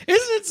 dude. Isn't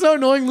it so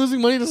annoying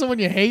losing money to someone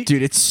you hate?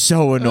 Dude, it's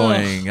so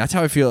annoying. That's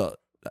how I feel.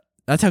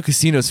 That's how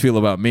casinos feel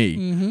about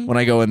me when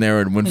I go in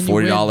there and win And you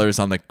 $40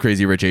 on the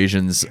Crazy Rich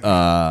Asians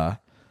Yeah.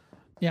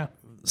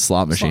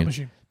 slot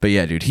machine. But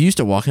yeah, dude, he used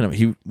to walk in.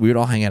 We would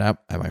all hang out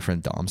at my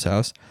friend Dom's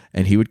house,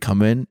 and he would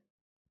come in,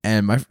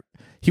 and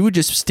he would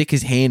just stick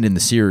his hand in the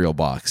cereal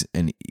box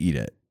and eat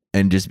it,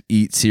 and just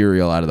eat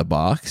cereal out of the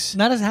box.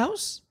 Not his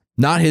house?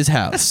 Not his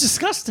house. That's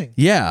disgusting.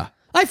 Yeah,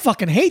 I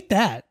fucking hate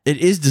that. it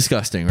is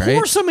disgusting, right?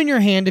 Pour some in your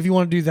hand if you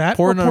want to do that.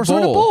 Pour or it in a pour some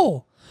in a bowl.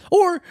 bowl.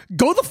 Or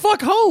go the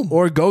fuck home.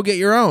 Or go get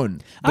your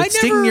own. But I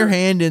sticking never- your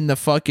hand in the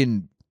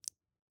fucking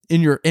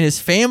in his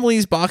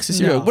family's box of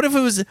cereal. No. What if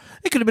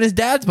it could have been his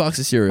dad's box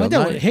of cereal? My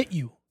dad would hit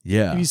you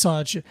Yeah. if you saw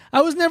that shit.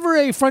 I was never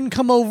a friend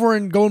come over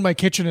and go in my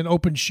kitchen and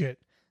open shit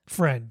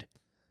friend.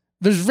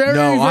 There's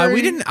very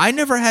we didn't. I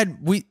never had.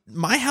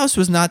 My house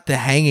was not the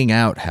hanging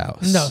out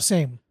house. No,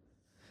 same.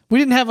 We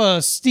didn't have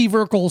a Steve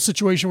Urkel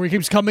situation where he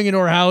keeps coming into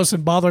our house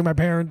and bothering my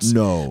parents.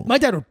 No. My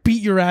dad would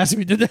beat your ass if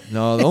you did that.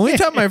 No, the only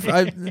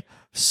time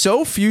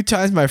so few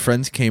times my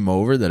friends came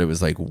over that it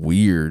was like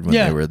weird when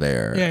they were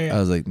there. Yeah. I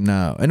was like,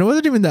 no. And it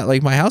wasn't even that,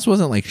 like, my house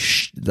wasn't like,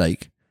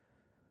 like,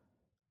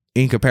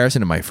 in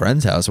comparison to my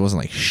friend's house, it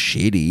wasn't like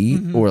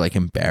shitty or like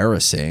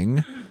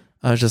embarrassing.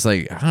 I was just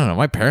like, I don't know.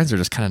 My parents are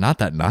just kind of not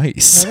that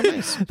nice.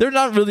 They're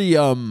not really,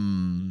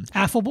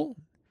 Affable?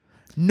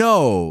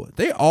 no,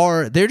 they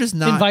are. They're just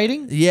not.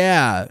 Inviting?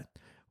 Yeah.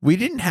 We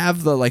didn't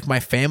have like, my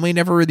family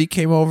never really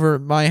came over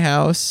at my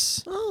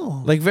house.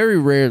 Oh. Like, very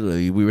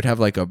rarely we would have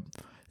like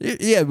we'd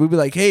be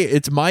like, hey,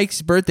 it's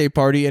Mike's birthday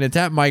party and it's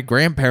at my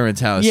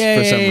grandparents' house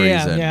for some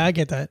reason. Yeah, I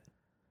get that.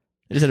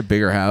 I just had a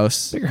bigger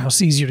house. Bigger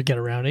house, easier to get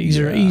around.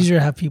 Easier to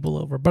have people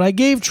over. But I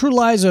gave True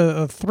Lies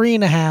a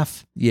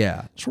 3.5.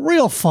 Yeah. It's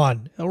real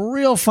fun. A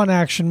real fun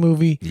action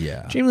movie.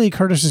 Yeah. Jamie Lee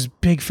Curtis's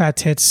big fat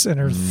tits and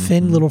her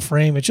thin little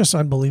frame. It's just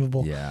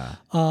unbelievable. Yeah.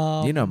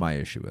 You know my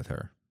issue with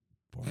her.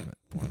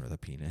 Born with a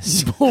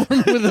penis. Born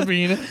with a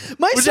penis.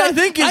 Which I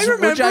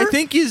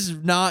think is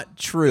not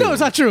true. No,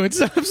 it's not true.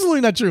 It's absolutely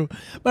not true.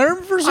 But I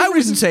remember for some I reason.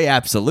 wouldn't say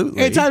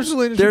absolutely. It's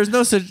absolutely not true. There's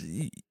no such.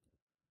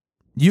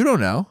 You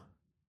don't know.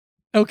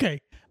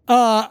 Okay.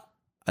 I'd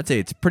say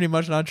it's pretty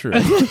much not true.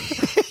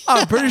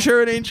 I'm pretty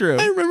sure it ain't true.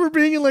 I remember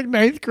being in like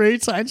 9th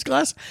grade science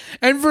class,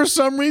 and for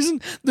some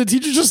reason, the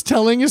teacher just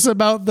telling us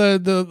about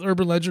the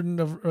urban legend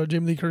of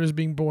Jamie Lee Curtis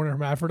being born a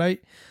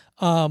hermaphrodite.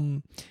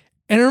 And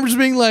I remember just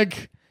being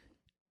like,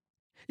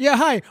 yeah,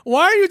 hi,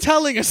 why are you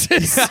telling us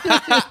this?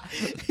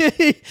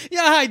 Yeah,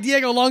 hi,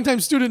 Diego,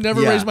 longtime student,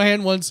 never raised my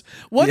hand once.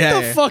 What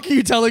the fuck are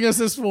you telling us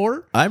this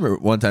for? I remember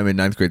one time in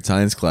 9th grade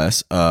science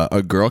class,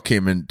 a girl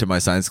came into my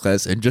science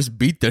class and just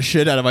beat the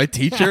shit out of my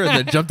teacher and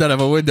then jumped out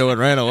of a window and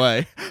ran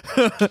away.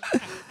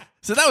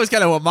 So that was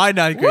kind of what my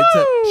 9th grade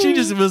she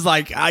just was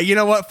like, you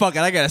know what, fuck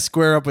it, I gotta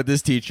square up with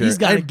this teacher. He's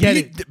gotta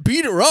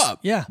beat her up.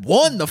 Yeah.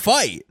 Won the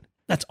fight.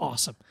 That's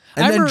awesome.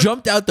 And then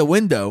jumped out the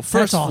window,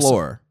 first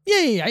floor.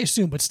 Yeah, I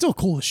assume, but still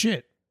cool as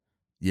shit.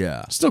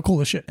 Yeah. Still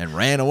cool as shit. And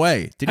ran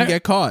away. Didn't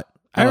get caught.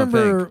 I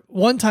remember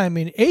one time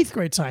in 8th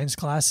grade science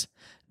class,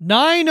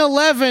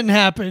 9/11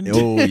 happened.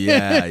 Oh,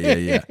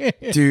 yeah.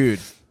 Dude.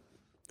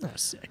 That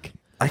was sick.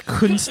 I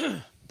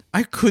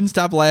couldn't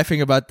stop laughing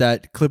about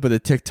that clip of the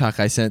TikTok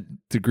I sent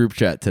to group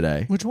chat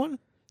today. Which one?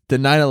 The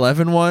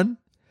 9/11 one.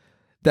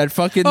 That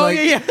fucking Sorry,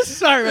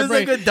 it was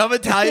like a dumb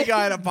Italian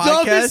guy on a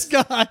podcast. Dumbest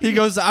guy. He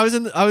goes, I was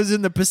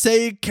in the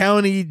Passaic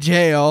County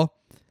jail,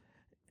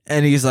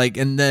 and he's like,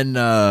 and then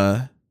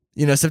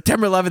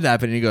September 11th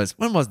happened, and he goes,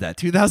 when was that?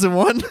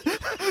 2001? And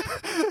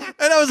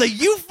I was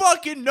like, you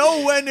fucking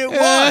know when it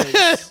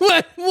was.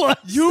 When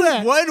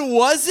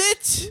was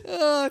it?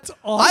 It's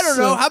awesome. I don't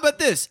know. How about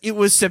this? It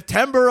was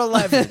September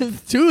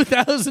 11th,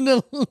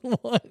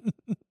 2001.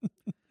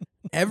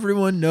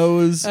 Everyone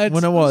knows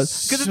when it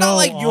was. Because it's not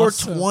like you're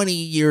 20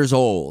 years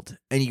old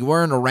and you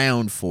weren't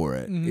around for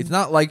it. It's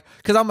not like,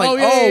 because I'm like,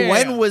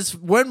 when was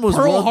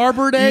Pearl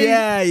Harbor Day?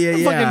 Yeah.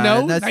 I fucking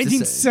know. That's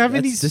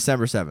 1970s? That's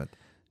December 7th.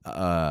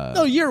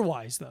 No,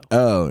 year-wise, though.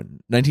 Oh,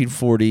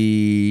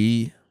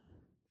 1940.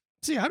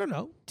 See, I don't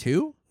know.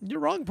 2? You're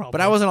wrong, probably.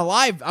 But I wasn't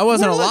alive. alive.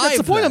 That's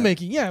the point then. I'm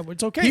making. Yeah,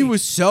 it's okay. He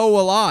was so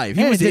alive.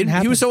 He was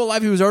so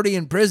alive. He was already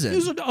in prison. He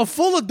was a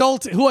full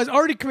adult who has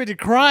already committed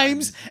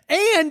crimes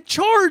and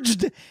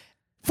charged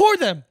for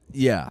them.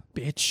 Yeah,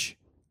 bitch.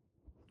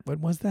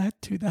 When was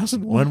that?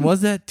 2001. When was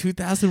that?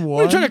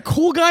 2001. Are you trying to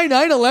cool guy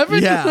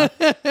 9/11? Yeah.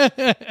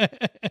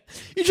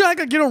 You trying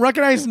to get him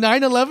recognize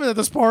 9/11 at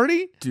this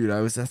party? Dude,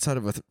 I was outside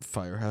of a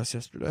firehouse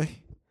yesterday.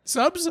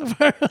 Subs?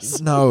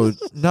 No.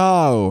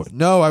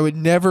 I would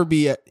never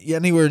be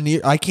anywhere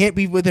near. I can't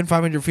be within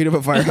 500 feet of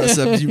a firehouse.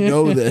 Subs, you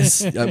know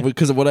this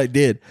because of what I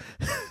did.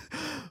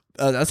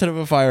 Outside of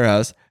a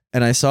firehouse,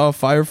 and I saw a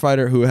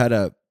firefighter who had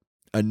a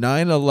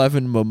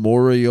 9/11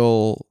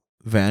 memorial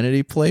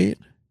vanity plate.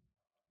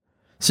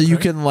 So you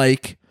can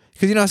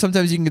because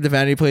sometimes you can get the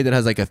vanity plate that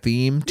has like a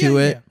theme to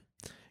it.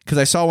 Because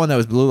I saw one that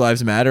was Blue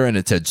Lives Matter and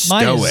it said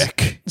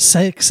stoic.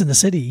 Sex in the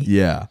City.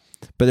 Yeah,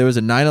 but there was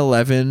a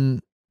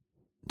 9/11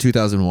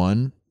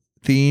 2001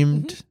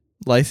 themed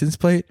license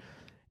plate,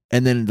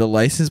 and then the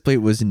license plate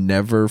was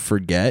Never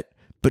Forget,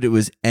 but it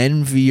was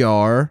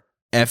NVR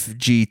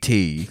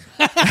FGT.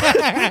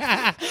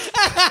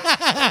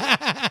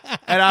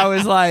 And I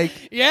was like,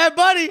 yeah,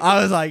 buddy.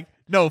 I was like,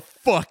 no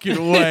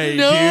fucking way,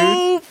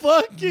 no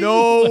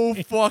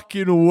dude.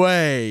 Fucking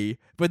way.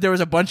 But there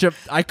was a bunch of,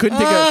 I couldn't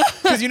think of,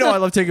 because I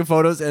love taking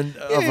photos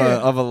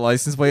of a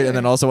license plate and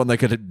then also one that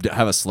could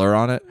have a slur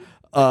on it.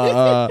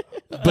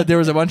 But there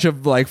was a bunch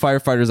of like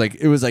firefighters, like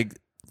it was like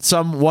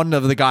one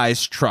of the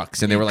guy's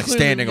trucks, and they were like Clearly,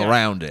 standing yeah.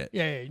 around it.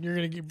 Yeah, you're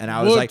gonna get. And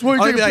I was like,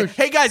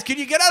 "Hey guys, can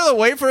you get out of the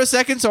way for a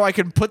second so I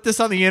can put this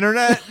on the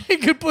internet? you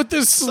could put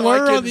this so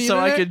slur I on the so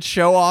I internet. could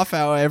show off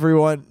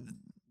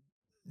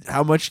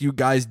how much you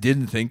guys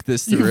didn't think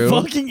this You through."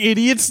 fucking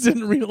idiots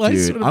didn't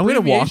realize. Dude, what I'm gonna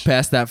walk abbreviation-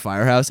 past that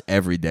firehouse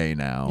every day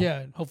now. Yeah,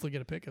 and hopefully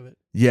get a pic of it.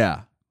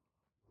 Yeah.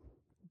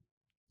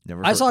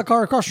 Never. I saw a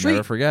car across the street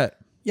Never forget.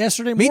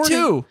 yesterday Me morning.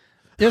 too.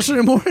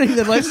 Yesterday morning,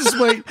 the license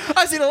plate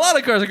I've seen a lot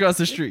of cars across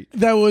the street.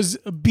 that was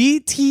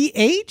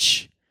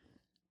BTH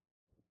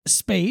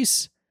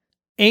space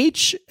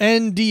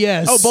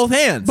HNDS. Oh, both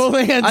hands. Both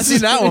hands. I've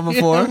seen that one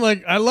before. I'm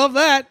like, I love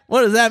that.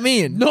 What does that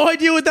mean? No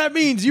idea what that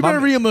means. You My-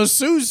 better be a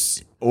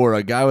masseuse. Or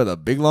a guy with a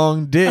big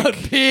long dick.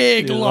 A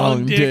big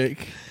long dick.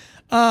 Big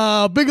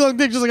long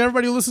dick, just like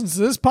everybody who listens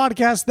to this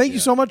podcast. Thank you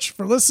so much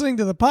for listening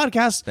to the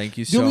podcast. Thank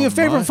you Do so me a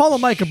favor and much. follow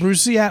Micah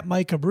Brucey at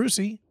Micah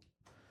Brucey.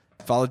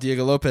 Follow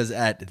Diego Lopez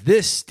at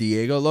this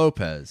Diego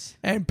Lopez.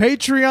 And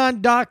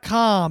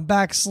patreon.com/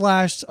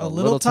 a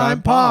little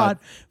time pod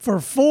for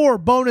 4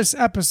 bonus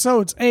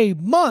episodes a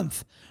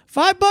month.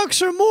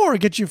 $5 or more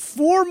get you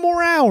 4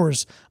 more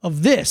hours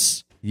of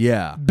this.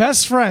 Yeah.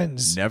 Best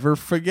friends. Never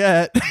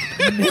forget.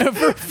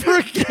 Never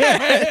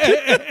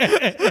forget.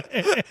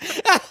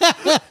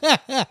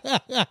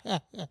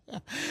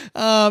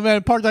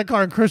 Man, park that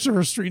car on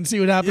Christopher Street and see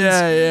what happens.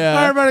 Yeah, yeah. All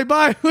right, everybody,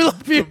 bye. We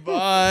love you.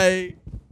 Bye.